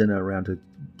crowded dinner around a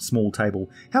small table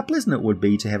how pleasant it would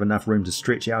be to have enough room to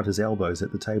stretch out his elbows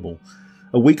at the table.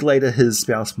 A week later his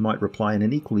spouse might reply in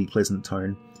an equally pleasant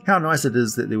tone, "How nice it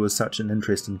is that there was such an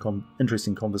interesting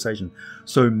conversation,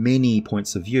 so many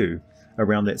points of view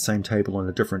around that same table on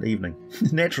a different evening."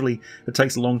 Naturally, it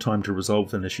takes a long time to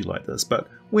resolve an issue like this, but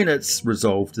when it's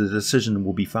resolved, the decision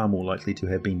will be far more likely to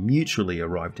have been mutually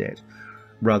arrived at,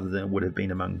 rather than it would have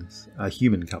been among a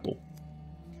human couple.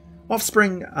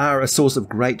 Offspring are a source of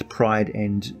great pride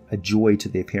and a joy to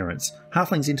their parents.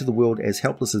 Halflings enter the world as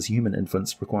helpless as human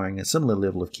infants, requiring a similar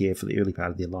level of care for the early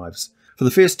part of their lives. For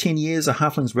the first 10 years, a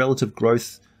halfling's relative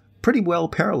growth pretty well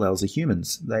parallels a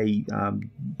human's. They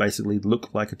basically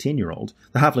look like a 10-year-old.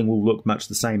 The halfling will look much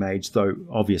the same age, though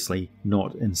obviously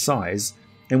not in size,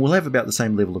 and will have about the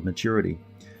same level of maturity.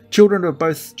 Children of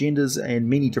both genders and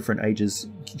many different ages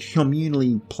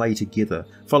communally play together,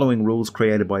 following rules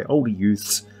created by older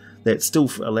youths that still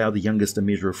allow the youngest a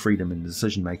measure of freedom in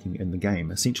decision-making in the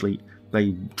game. Essentially,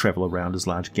 they travel around as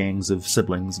large gangs of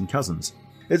siblings and cousins.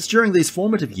 It's during these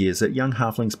formative years that young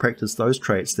halflings practice those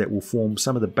traits that will form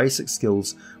some of the basic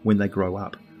skills when they grow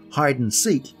up. Hide and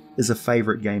seek is a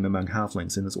favourite game among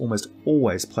halflings and is almost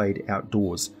always played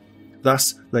outdoors.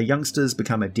 Thus, the youngsters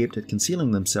become adept at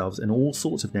concealing themselves in all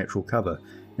sorts of natural cover,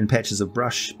 in patches of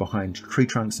brush, behind tree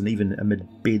trunks, and even amid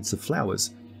beds of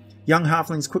flowers. Young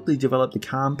halflings quickly develop the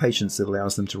calm patience that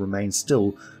allows them to remain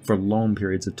still for long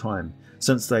periods of time,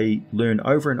 since they learn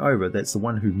over and over that's the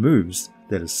one who moves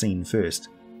that is seen first.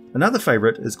 Another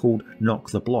favourite is called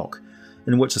Knock the Block,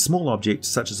 in which a small object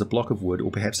such as a block of wood or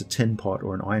perhaps a tin pot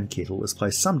or an iron kettle is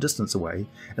placed some distance away,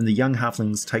 and the young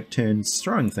halflings take turns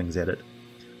throwing things at it,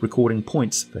 recording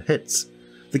points for hits.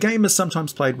 The game is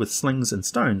sometimes played with slings and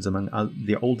stones among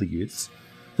the older youths.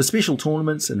 For special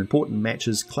tournaments and important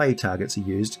matches, clay targets are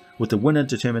used, with the winner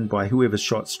determined by whoever's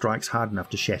shot strikes hard enough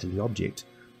to shatter the object.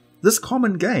 This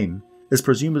common game is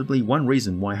presumably one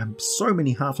reason why so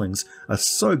many halflings are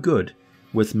so good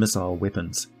with missile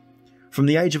weapons. From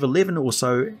the age of 11 or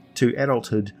so to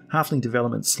adulthood, halfling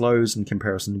development slows in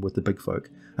comparison with the big folk.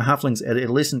 A halfling's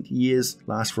adolescent years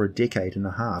last for a decade and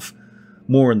a half,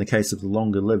 more in the case of the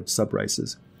longer-lived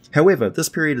subraces. However, this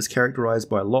period is characterized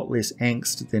by a lot less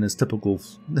angst than is typical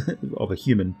of a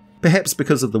human, perhaps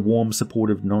because of the warm,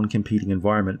 supportive, non-competing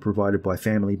environment provided by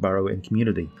family, burrow, and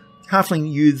community.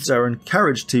 Halfling youths are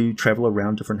encouraged to travel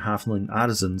around different halfling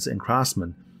artisans and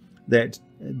craftsmen that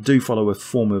do follow a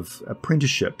form of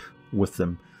apprenticeship with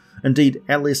them. Indeed,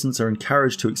 adolescents are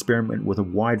encouraged to experiment with a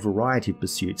wide variety of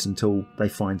pursuits until they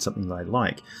find something they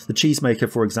like. The cheesemaker,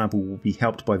 for example, will be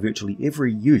helped by virtually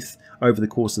every youth over the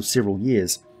course of several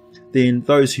years. Then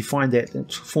those who find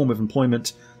that form of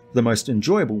employment the most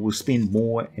enjoyable will spend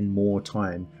more and more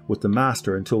time with the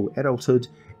master until adulthood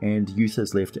and youth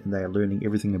is left and they are learning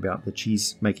everything about the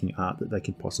cheese-making art that they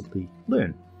could possibly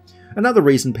learn. Another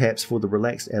reason perhaps for the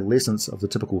relaxed adolescence of the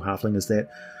typical halfling is that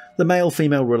the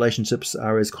male-female relationships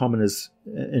are as common as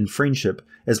in friendship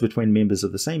as between members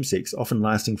of the same sex, often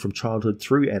lasting from childhood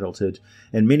through adulthood,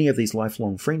 and many of these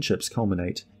lifelong friendships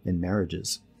culminate in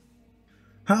marriages.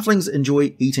 Halflings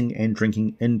enjoy eating and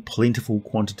drinking in plentiful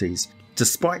quantities.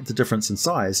 Despite the difference in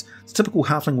size, the typical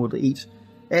halfling will eat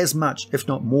as much, if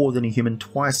not more, than a human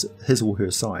twice his or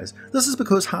her size. This is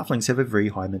because halflings have a very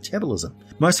high metabolism.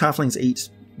 Most halflings eat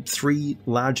 3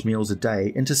 large meals a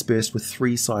day interspersed with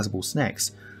 3 sizable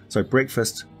snacks. So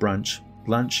breakfast, brunch,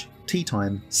 lunch, tea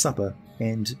time, supper,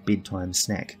 and bedtime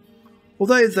snack.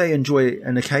 Although they enjoy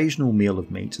an occasional meal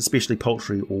of meat, especially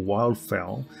poultry or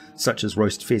wildfowl, such as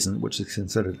roast pheasant, which is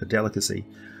considered a delicacy,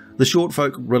 the short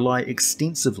folk rely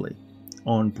extensively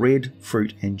on bread,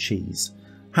 fruit, and cheese.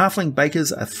 Halfling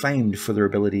bakers are famed for their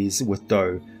abilities with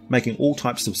dough, making all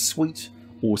types of sweet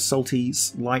or salty,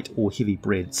 light or heavy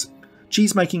breads.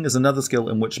 Cheesemaking is another skill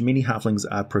in which many halflings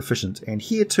are proficient, and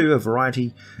here too a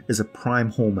variety is a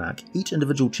prime hallmark. Each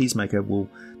individual cheesemaker will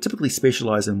typically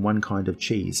specialise in one kind of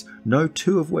cheese, no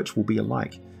two of which will be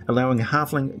alike, allowing a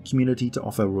halfling community to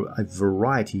offer a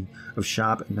variety of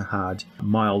sharp and hard,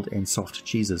 mild and soft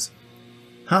cheeses.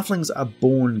 Halflings are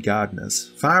born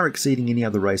gardeners, far exceeding any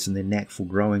other race in their knack for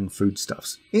growing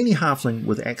foodstuffs. Any halfling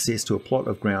with access to a plot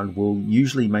of ground will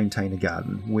usually maintain a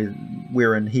garden,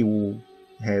 wherein he will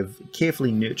have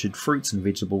carefully nurtured fruits and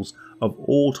vegetables of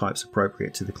all types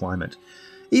appropriate to the climate.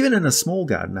 Even in a small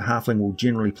garden, a halfling will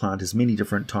generally plant as many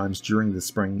different times during the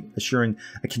spring, assuring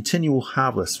a continual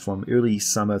harvest from early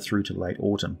summer through to late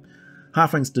autumn.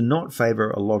 Halflings do not favour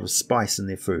a lot of spice in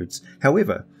their foods.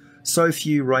 However, so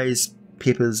few raise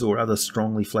peppers or other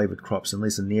strongly flavoured crops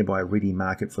unless a nearby ready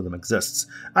market for them exists.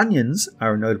 Onions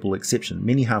are a notable exception.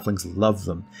 Many halflings love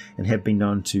them and have been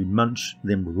known to munch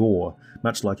them raw,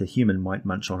 much like a human might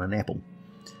munch on an apple.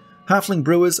 Halfling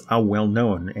brewers are well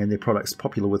known and their products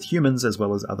popular with humans as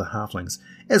well as other halflings.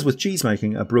 As with cheese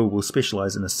making, a brewer will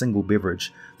specialise in a single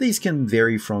beverage. These can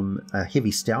vary from a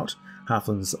heavy stout.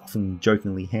 Halflings often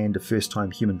jokingly hand a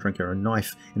first-time human drinker a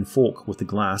knife and fork with the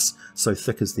glass, so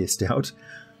thick is their stout,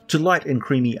 to light and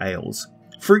creamy ales.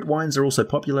 Fruit wines are also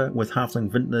popular, with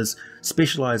halfling vintners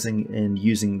specialising in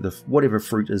using whatever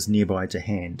fruit is nearby to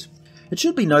hand. It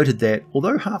should be noted that,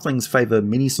 although halflings favour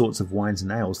many sorts of wines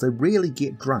and ales, they rarely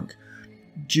get drunk,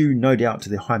 due no doubt to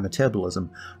their high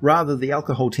metabolism. Rather, the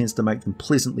alcohol tends to make them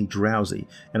pleasantly drowsy,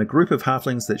 and a group of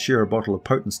halflings that share a bottle of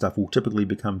potent stuff will typically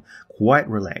become quite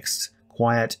relaxed,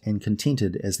 quiet and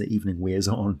contented as the evening wears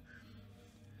on.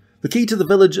 The key to the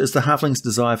village is the halfling's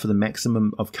desire for the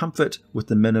maximum of comfort with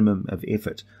the minimum of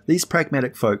effort. These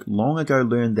pragmatic folk long ago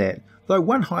learned that, though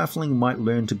one halfling might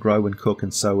learn to grow and cook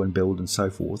and sew and build and so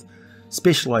forth,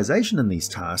 specialisation in these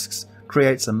tasks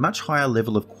creates a much higher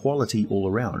level of quality all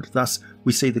around. Thus,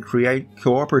 we see the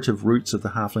cooperative roots of the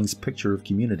halfling's picture of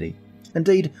community.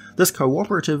 Indeed, this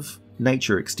cooperative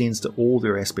nature extends to all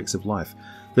their aspects of life.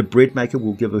 The bread maker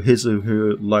will give his or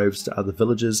her loaves to other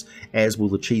villagers, as will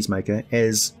the cheesemaker,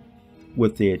 as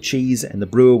with their cheese, and the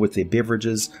brewer with their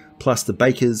beverages, plus the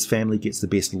baker's family gets the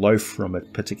best loaf from a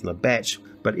particular batch,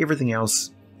 but everything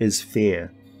else is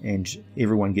fair and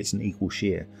everyone gets an equal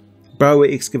share. Burrow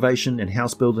excavation and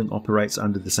house building operates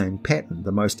under the same pattern.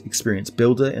 The most experienced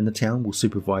builder in the town will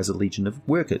supervise a legion of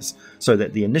workers, so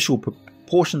that the initial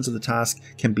portions of the task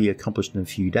can be accomplished in a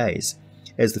few days.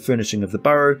 As the furnishing of the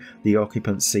burrow, the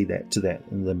occupants see that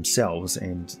themselves,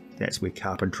 and that's where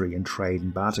carpentry and trade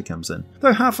and barter comes in.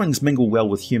 Though halflings mingle well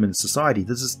with human society,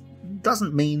 this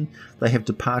doesn't mean they have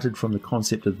departed from the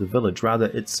concept of the village. Rather,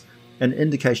 it's an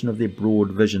indication of their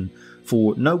broad vision,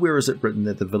 for nowhere is it written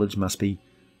that the villagers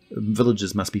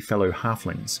must be fellow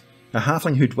halflings. A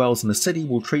halfling who dwells in a city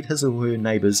will treat his or her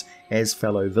neighbours as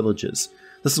fellow villagers.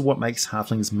 This is what makes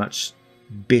halflings much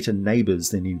better neighbours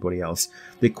than anybody else.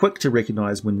 They're quick to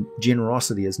recognise when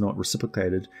generosity is not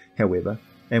reciprocated, however,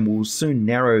 and will soon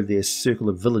narrow their circle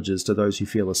of villagers to those who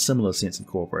feel a similar sense of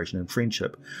cooperation and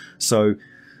friendship. So,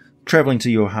 travelling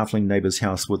to your halfling neighbour's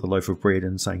house with a loaf of bread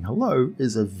and saying hello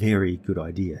is a very good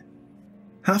idea.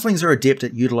 Halflings are adept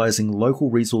at utilising local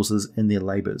resources in their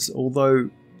labours. Although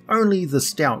only the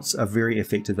stouts are very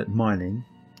effective at mining,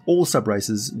 all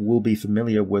subraces will be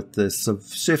familiar with the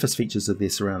surface features of their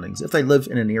surroundings. If they live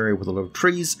in an area with a lot of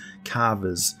trees,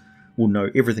 carvers will know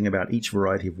everything about each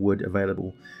variety of wood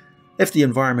available. If the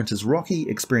environment is rocky,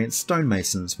 experienced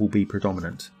stonemasons will be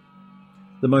predominant.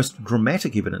 The most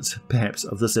dramatic evidence, perhaps,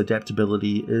 of this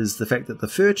adaptability is the fact that the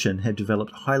Furchin had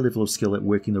developed a high level of skill at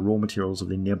working the raw materials of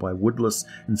their nearby woodless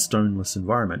and stoneless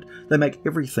environment. They make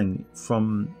everything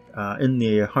from in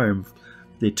their home,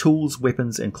 their tools,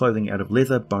 weapons, and clothing out of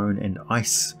leather, bone, and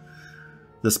ice.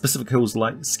 The specific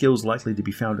skills likely to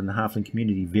be found in the halfling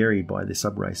community vary by their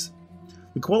subrace.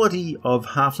 The quality of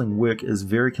halfling work is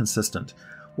very consistent.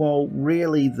 While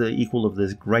rarely the equal of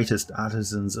the greatest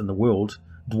artisans in the world,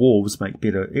 dwarves make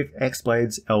better axe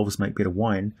blades, elves make better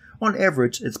wine. On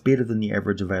average, it's better than the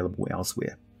average available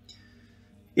elsewhere.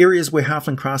 Areas where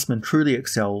halfling craftsmen truly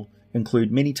excel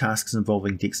include many tasks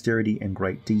involving dexterity and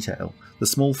great detail. The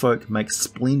small folk make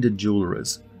splendid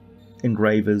jewellerers,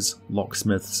 engravers,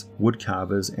 locksmiths, wood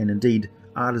carvers, and indeed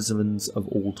artisans of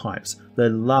all types. They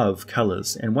love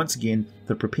colours, and once again,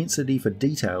 the propensity for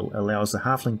detail allows the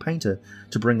halfling painter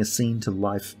to bring a scene to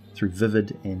life through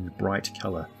vivid and bright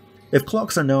colour. If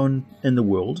clocks are known in the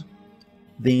world,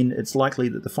 then it's likely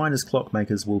that the finest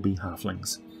clockmakers will be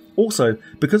halflings. Also,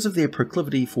 because of their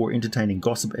proclivity for entertaining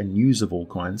gossip and news of all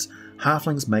kinds,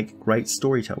 halflings make great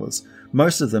storytellers.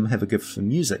 Most of them have a gift for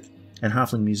music, and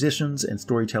halfling musicians and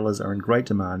storytellers are in great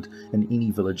demand in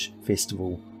any village,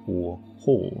 festival, or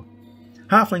hall.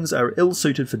 Halflings are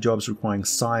ill-suited for jobs requiring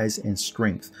size and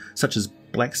strength, such as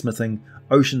blacksmithing,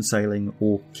 ocean sailing,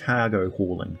 or cargo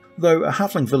hauling. Though a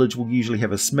halfling village will usually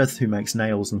have a smith who makes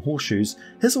nails and horseshoes,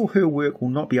 his or her work will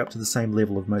not be up to the same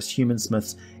level of most human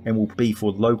smiths and will be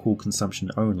for local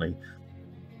consumption only.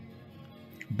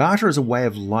 Barter is a way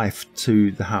of life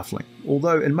to the halfling,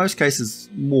 although in most cases,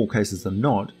 more cases than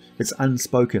not, it's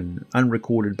unspoken,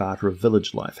 unrecorded barter of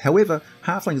village life. However,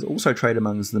 halflings also trade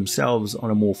amongst themselves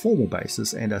on a more formal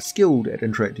basis and are skilled at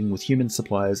interacting with human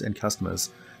suppliers and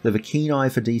customers. They have a keen eye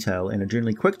for detail and are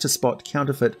generally quick to spot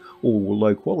counterfeit or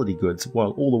low-quality goods,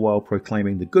 while all the while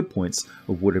proclaiming the good points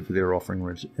of whatever they're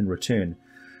offering in return.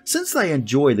 Since they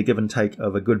enjoy the give and take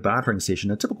of a good bartering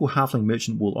session, a typical halfling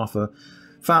merchant will offer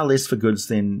far less for goods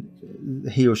than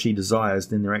he or she desires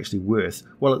than they're actually worth,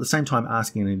 while at the same time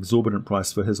asking an exorbitant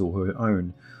price for his or her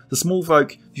own. The small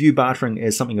folk view bartering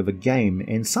as something of a game,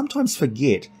 and sometimes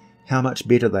forget how much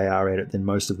better they are at it than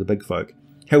most of the big folk.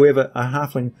 However, a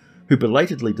halfling who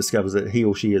belatedly discovers that he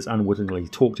or she has unwittingly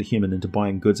talked a human into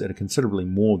buying goods at a considerably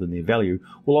more than their value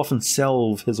will often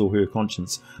salve his or her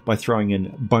conscience by throwing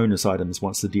in bonus items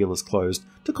once the deal is closed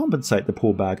to compensate the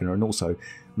poor bargainer and also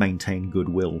maintain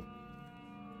goodwill.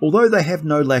 Although they have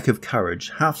no lack of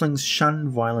courage, halflings shun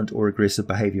violent or aggressive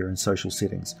behaviour in social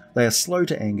settings. They are slow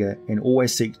to anger and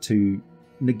always seek to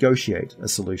negotiate a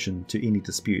solution to any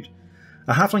dispute.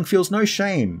 A halfling feels no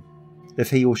shame if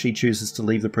he or she chooses to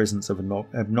leave the presence of an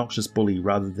obnoxious bully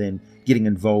rather than getting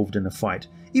involved in a fight,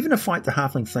 even a fight the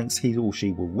halfling thinks he or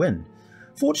she will win.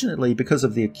 Fortunately, because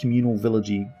of their communal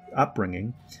villagey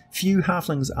upbringing, few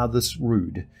halflings are this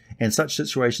rude, and such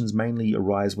situations mainly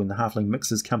arise when the halfling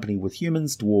mixes company with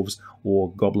humans, dwarves,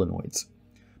 or goblinoids.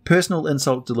 Personal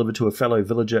insult delivered to a fellow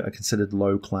villager are considered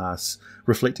low class,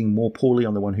 reflecting more poorly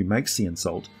on the one who makes the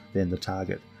insult than the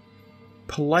target.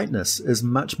 Politeness is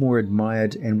much more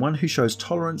admired, and one who shows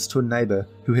tolerance to a neighbour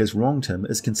who has wronged him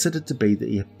is considered to be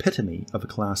the epitome of a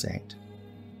class act.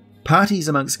 Parties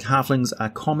amongst halflings are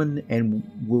common and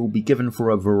will be given for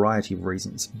a variety of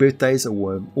reasons. Birthdays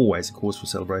are always a cause for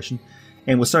celebration,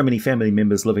 and with so many family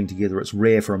members living together, it's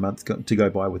rare for a month to go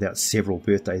by without several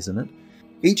birthdays in it.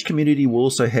 Each community will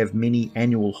also have many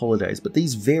annual holidays, but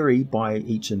these vary by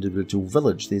each individual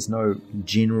village. There's no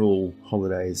general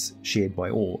holidays shared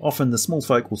by all. Often the small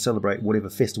folk will celebrate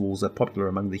whatever festivals are popular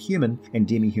among the human and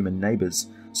demi-human neighbours,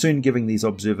 soon giving these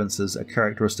observances a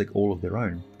characteristic all of their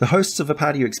own. The hosts of a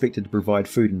party are expected to provide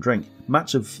food and drink.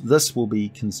 Much of this will be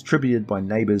contributed by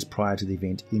neighbours prior to the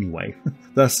event anyway.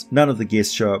 Thus, none of the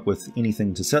guests show up with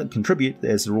anything to contribute,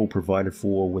 as they're all provided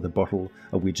for with a bottle,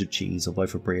 a wedge of cheese, a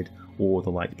loaf of bread, or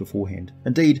the like beforehand.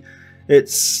 Indeed,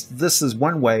 this is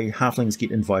one way halflings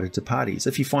get invited to parties.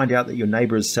 If you find out that your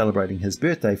neighbour is celebrating his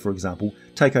birthday, for example,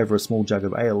 take over a small jug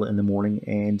of ale in the morning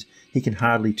and he can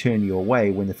hardly turn you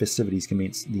away when the festivities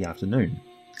commence in the afternoon.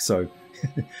 So,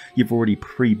 you've already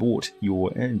pre-bought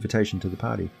your invitation to the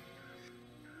party.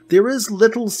 There is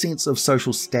little sense of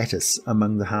social status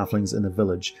among the halflings in a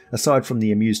village, aside from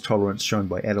the amused tolerance shown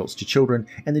by adults to children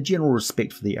and the general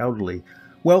respect for the elderly.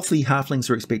 Wealthy halflings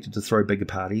are expected to throw bigger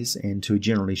parties and to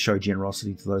generally show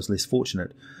generosity to those less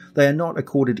fortunate. They are not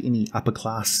accorded any upper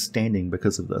class standing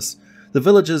because of this. The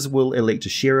villagers will elect a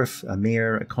sheriff, a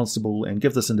mayor, a constable, and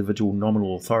give this individual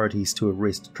nominal authorities to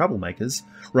arrest troublemakers.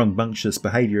 Rambunctious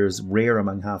behaviour is rare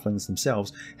among halflings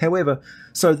themselves. However,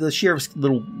 so the sheriff's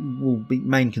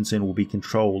main concern will be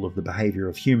control of the behaviour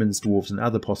of humans, dwarves, and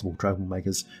other possible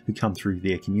troublemakers who come through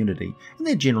their community, and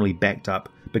they're generally backed up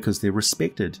because they're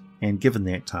respected and given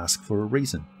that task for a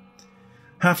reason.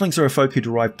 Halflings are a folk who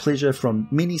derive pleasure from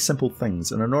many simple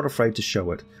things and are not afraid to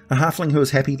show it. A halfling who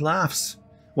is happy laughs.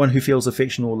 One who feels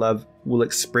affection or love will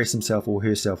express himself or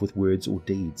herself with words or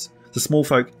deeds. The small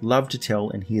folk love to tell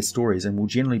and hear stories and will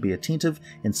generally be attentive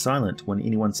and silent when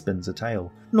anyone spins a tale.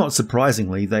 Not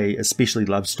surprisingly, they especially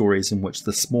love stories in which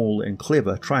the small and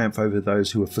clever triumph over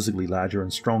those who are physically larger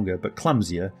and stronger but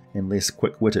clumsier and less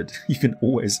quick-witted. You can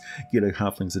always get a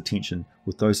halfling's attention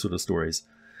with those sort of stories.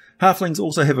 Halflings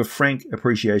also have a frank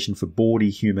appreciation for bawdy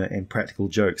humour and practical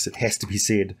jokes, it has to be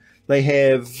said. They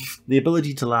have the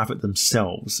ability to laugh at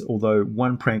themselves, although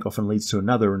one prank often leads to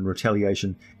another in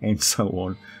retaliation and so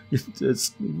on. It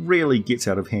rarely gets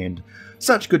out of hand.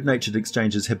 Such good-natured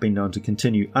exchanges have been known to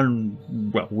continue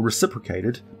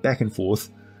reciprocated back and forth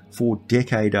for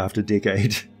decade after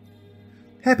decade.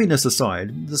 Happiness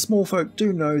aside, the small folk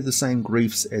do know the same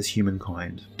griefs as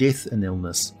humankind: death and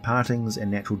illness, partings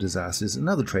and natural disasters and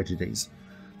other tragedies.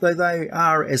 Though they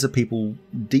are, as a people,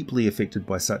 deeply affected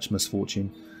by such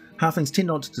misfortune, halflings tend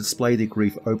not to display their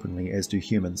grief openly as do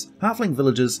humans. Halfling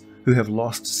villagers who have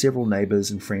lost several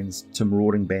neighbours and friends to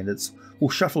marauding bandits will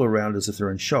shuffle around as if they're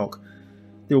in shock.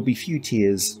 There will be few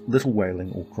tears, little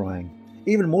wailing or crying.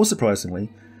 Even more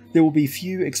surprisingly, there will be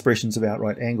few expressions of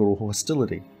outright anger or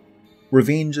hostility.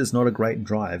 Revenge is not a great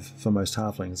drive for most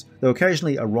halflings, though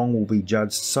occasionally a wrong will be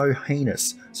judged so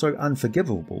heinous, so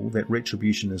unforgivable, that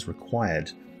retribution is required.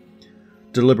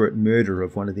 Deliberate murder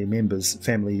of one of their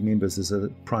family members is a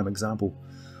prime example.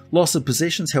 Loss of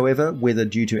possessions, however, whether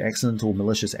due to accident or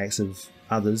malicious acts of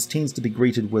others, tends to be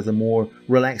greeted with a more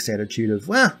relaxed attitude of,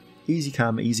 well, easy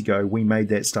come, easy go, we made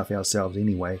that stuff ourselves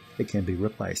anyway, it can be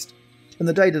replaced. In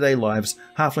the day-to-day lives,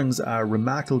 halflings are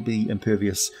remarkably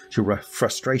impervious to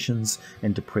frustrations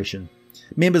and depression.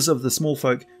 Members of the small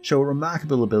folk show a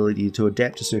remarkable ability to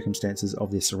adapt to circumstances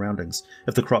of their surroundings.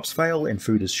 If the crops fail and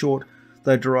food is short,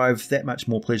 they derive that much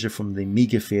more pleasure from the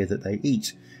meagre fare that they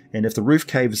eat. And if the roof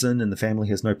caves in and the family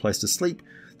has no place to sleep,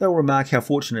 they will remark how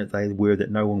fortunate they were that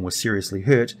no one was seriously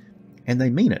hurt, and they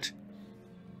mean it.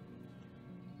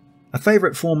 A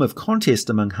favourite form of contest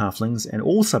among halflings and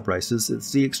all subraces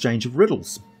is the exchange of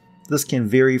riddles. This can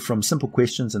vary from simple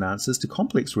questions and answers to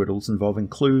complex riddles involving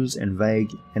clues and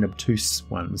vague and obtuse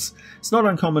ones. It's not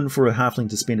uncommon for a halfling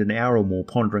to spend an hour or more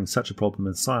pondering such a problem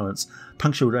in silence,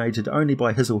 punctuated only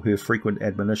by his or her frequent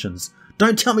admonitions.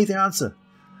 Don't tell me the answer!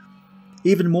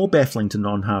 Even more baffling to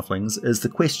non-halflings is the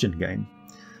question game,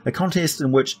 a contest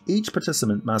in which each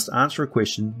participant must answer a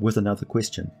question with another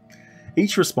question.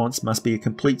 Each response must be a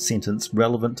complete sentence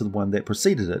relevant to the one that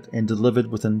preceded it and delivered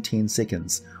within 10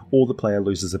 seconds, or the player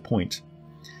loses a point.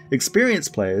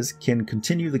 Experienced players can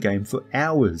continue the game for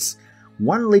hours.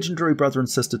 One legendary brother and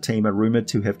sister team are rumoured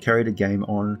to have carried a game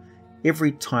on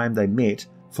every time they met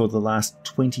for the last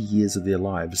 20 years of their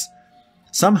lives.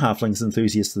 Some halflings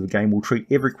enthusiasts of the game will treat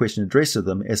every question addressed to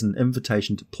them as an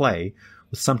invitation to play,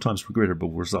 with sometimes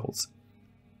regrettable results.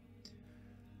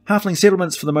 Halfling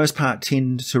settlements for the most part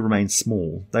tend to remain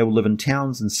small. They will live in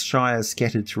towns and shires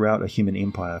scattered throughout a human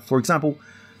empire. For example,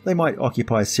 they might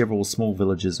occupy several small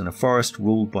villages in a forest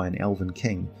ruled by an elven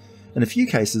king. In a few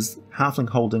cases, halfling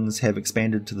holdings have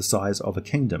expanded to the size of a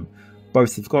kingdom.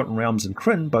 Both the Forgotten Realms and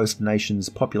Krynn boast nations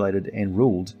populated and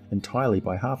ruled entirely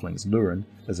by halflings. Lurin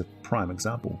is a prime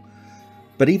example.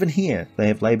 But even here, they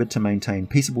have laboured to maintain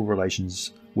peaceable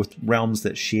relations with realms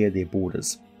that share their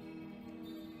borders.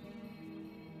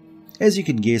 As you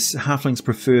can guess, halflings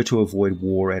prefer to avoid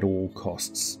war at all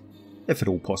costs, if at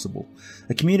all possible.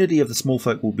 A community of the small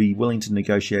folk will be willing to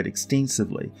negotiate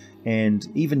extensively and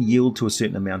even yield to a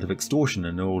certain amount of extortion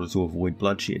in order to avoid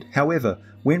bloodshed. However,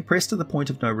 when pressed to the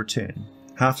point of no return,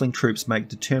 halfling troops make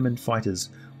determined fighters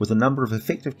with a number of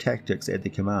effective tactics at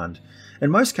their command.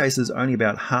 In most cases, only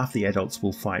about half the adults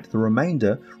will fight, the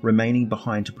remainder remaining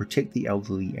behind to protect the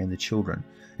elderly and the children.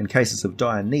 In cases of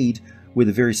dire need, where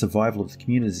the very survival of the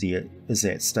community is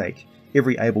at stake,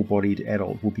 every able-bodied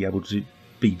adult will be able to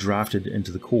be drafted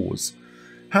into the cause.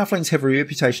 Halflings have a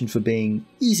reputation for being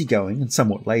easygoing and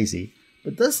somewhat lazy,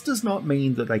 but this does not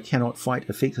mean that they cannot fight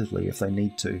effectively if they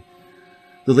need to.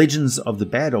 The legends of the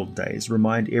bad old days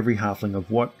remind every halfling of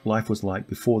what life was like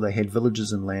before they had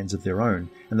villages and lands of their own,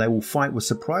 and they will fight with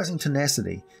surprising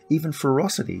tenacity, even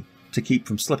ferocity, to keep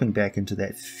from slipping back into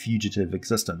that fugitive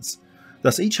existence.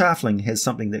 Thus, each halfling has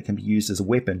something that can be used as a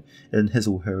weapon in his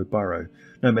or her burrow,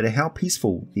 no matter how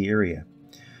peaceful the area.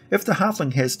 If the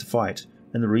halfling has to fight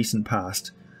in the recent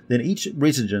past, then each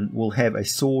resident will have a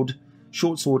sword,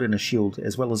 short sword and a shield,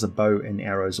 as well as a bow and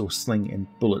arrows or sling and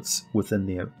bullets within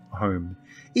their home.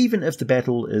 Even if the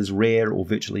battle is rare or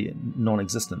virtually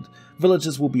non-existent,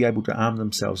 villagers will be able to arm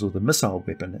themselves with a missile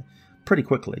weapon pretty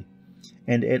quickly,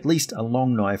 and at least a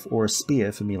long knife or a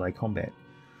spear for melee combat.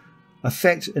 A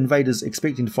fact invaders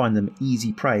expecting to find them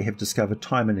easy prey have discovered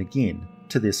time and again,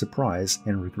 to their surprise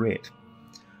and regret.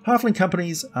 Halfling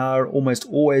companies are almost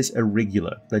always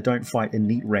irregular. They don't fight in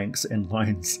neat ranks and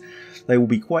lines. They will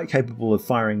be quite capable of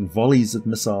firing volleys of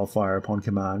missile fire upon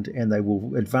command, and they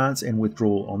will advance and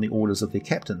withdraw on the orders of their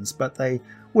captains, but they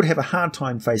would have a hard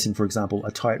time facing, for example,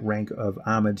 a tight rank of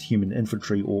armoured human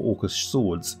infantry or orcish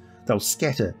swords. They'll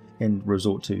scatter and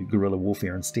resort to guerrilla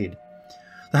warfare instead.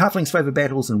 The halflings favour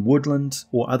battles in woodland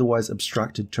or otherwise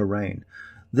obstructed terrain.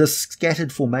 This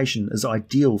scattered formation is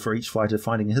ideal for each fighter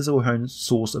finding his or her own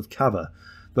source of cover,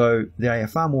 though they are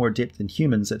far more adept than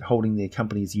humans at holding their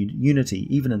company's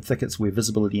unity, even in thickets where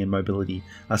visibility and mobility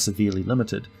are severely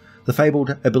limited. The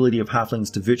fabled ability of halflings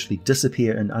to virtually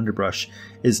disappear in underbrush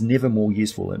is never more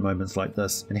useful at moments like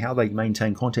this, and how they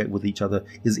maintain contact with each other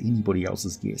is anybody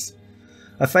else's guess.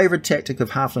 A favourite tactic of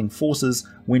halfling forces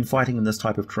when fighting in this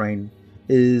type of terrain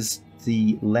is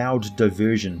the loud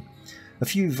diversion. A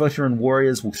few veteran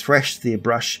warriors will thrash their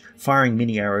brush, firing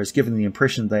many arrows, giving the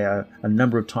impression they are a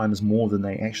number of times more than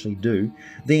they actually do.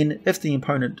 Then, if the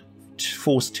opponent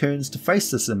force turns to face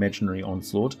this imaginary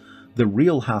onslaught, the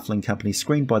real halfling company,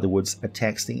 screened by the woods,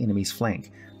 attacks the enemy's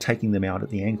flank, taking them out at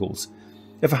the angles.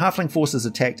 If a halfling force is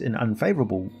attacked in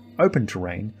unfavourable open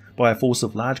terrain by a force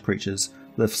of large creatures,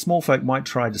 the small folk might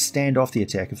try to stand off the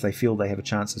attack if they feel they have a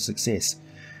chance of success.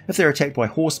 If they're attacked by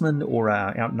horsemen or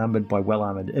are outnumbered by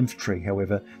well-armoured infantry,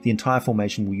 however, the entire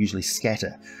formation will usually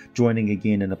scatter, joining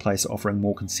again in a place offering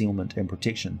more concealment and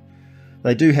protection.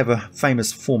 They do have a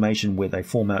famous formation where they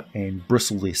form up and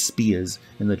bristle their spears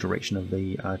in the direction of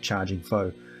the charging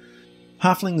foe.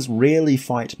 Halflings rarely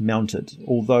fight mounted,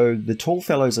 although the tall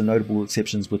fellows are notable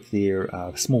exceptions with their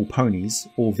small ponies,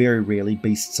 or very rarely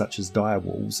beasts such as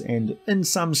direwolves, and in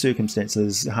some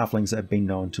circumstances halflings have been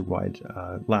known to ride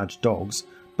large dogs,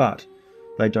 but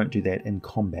they don't do that in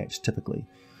combat typically.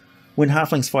 When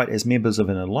halflings fight as members of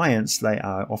an alliance, they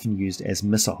are often used as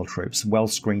missile troops, well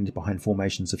screened behind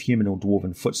formations of human or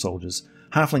dwarven foot soldiers.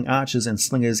 Halfling archers and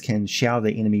slingers can shower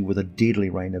their enemy with a deadly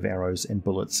rain of arrows and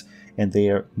bullets, and they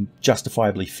are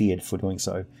justifiably feared for doing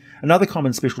so. Another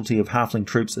common specialty of halfling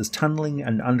troops is tunneling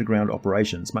and underground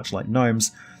operations. Much like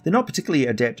gnomes, they're not particularly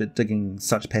adept at digging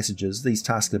such passages. These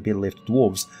tasks are better left to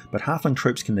dwarves, but halfling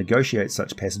troops can negotiate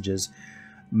such passages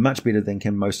much better than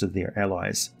can most of their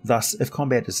allies. Thus, if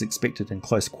combat is expected in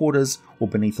close quarters or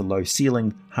beneath a low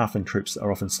ceiling, halfling troops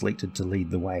are often selected to lead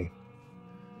the way.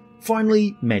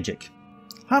 Finally, magic.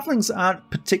 Halflings aren't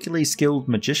particularly skilled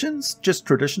magicians, just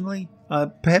traditionally.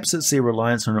 Perhaps it's their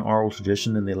reliance on an oral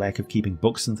tradition and their lack of keeping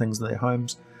books and things in their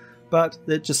homes, but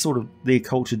that just sort of their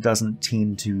culture doesn't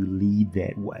tend to lead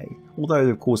that way. Although,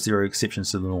 of course, there are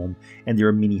exceptions to the norm, and there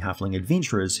are many halfling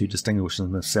adventurers who distinguish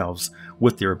themselves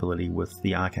with their ability with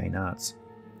the arcane arts.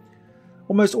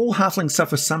 Almost all halflings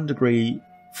suffer some degree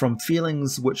from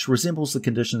feelings which resembles the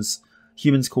conditions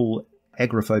humans call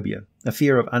agoraphobia, a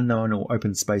fear of unknown or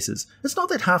open spaces. It's not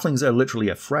that halflings are literally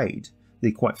afraid,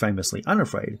 they're quite famously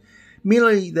unafraid,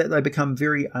 merely that they become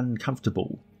very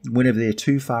uncomfortable whenever they're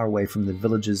too far away from the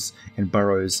villages and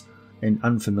burrows and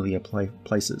unfamiliar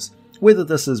places. Whether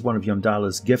this is one of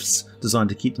Yondala's gifts designed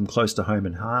to keep them close to home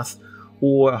and hearth,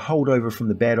 or a holdover from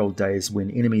the bad old days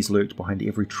when enemies lurked behind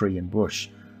every tree and bush,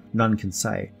 none can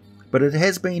say. But it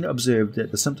has been observed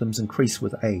that the symptoms increase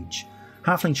with age.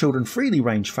 Halfling children freely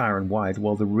range far and wide,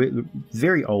 while the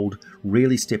very old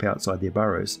rarely step outside their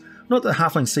burrows. Not that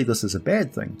halflings see this as a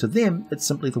bad thing. To them, it's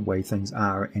simply the way things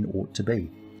are and ought to be.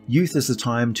 Youth is the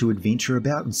time to adventure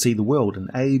about and see the world,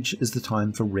 and age is the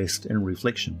time for rest and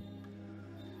reflection.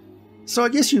 So I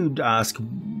guess you'd ask,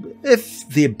 if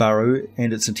their burrow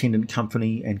and its attendant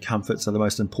company and comforts are the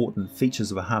most important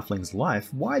features of a halfling's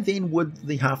life, why then would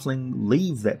the halfling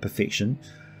leave that perfection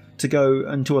to go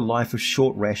into a life of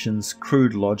short rations,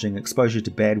 crude lodging, exposure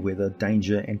to bad weather,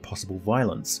 danger, and possible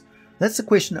violence? That's the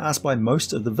question asked by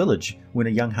most of the village when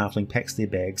a young halfling packs their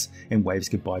bags and waves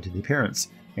goodbye to their parents,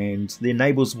 and their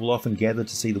neighbours will often gather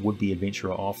to see the would-be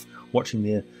adventurer off, watching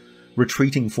their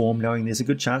retreating form, knowing there's a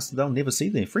good chance that they'll never see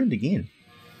their friend again.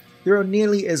 There are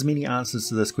nearly as many answers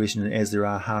to this question as there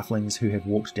are halflings who have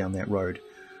walked down that road.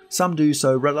 Some do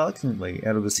so reluctantly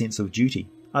out of a sense of duty.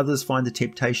 Others find the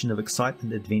temptation of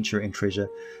excitement, adventure, and treasure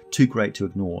too great to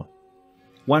ignore.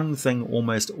 One thing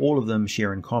almost all of them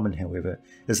share in common, however,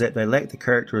 is that they lack the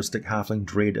characteristic halfling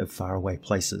dread of faraway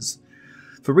places.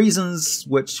 For reasons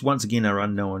which once again are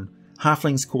unknown,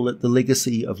 halflings call it the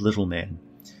legacy of little man.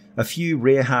 A few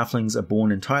rare halflings are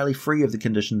born entirely free of the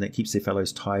condition that keeps their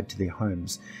fellows tied to their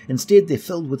homes. Instead, they're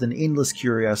filled with an endless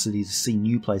curiosity to see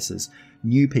new places,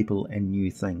 new people, and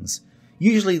new things.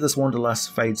 Usually this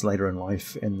wanderlust fades later in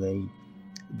life and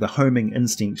the homing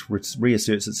instinct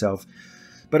reasserts itself,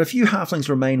 but a few halflings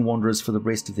remain wanderers for the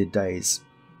rest of their days.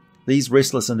 These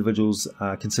restless individuals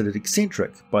are considered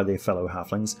eccentric by their fellow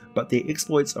halflings, but their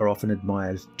exploits are often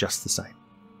admired just the same.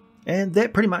 And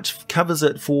that pretty much covers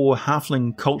it for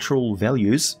halfling cultural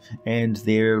values and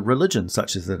their religion,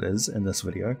 such as it is in this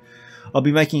video. I'll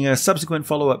be making a subsequent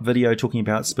follow-up video talking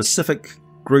about specific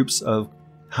groups of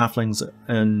halflings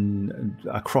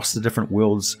across the different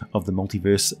worlds of the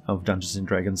multiverse of Dungeons &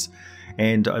 Dragons,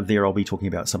 and there I'll be talking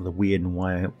about some of the weird and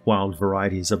wild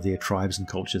varieties of their tribes and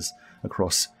cultures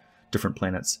across different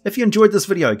planets. If you enjoyed this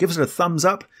video, give us a thumbs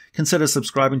up, consider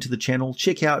subscribing to the channel,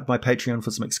 check out my Patreon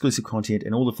for some exclusive content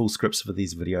and all the full scripts for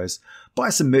these videos, buy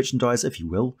some merchandise if you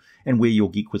will, and wear your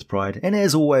geek with pride. And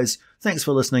as always, thanks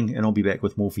for listening, and I'll be back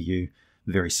with more for you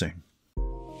very soon.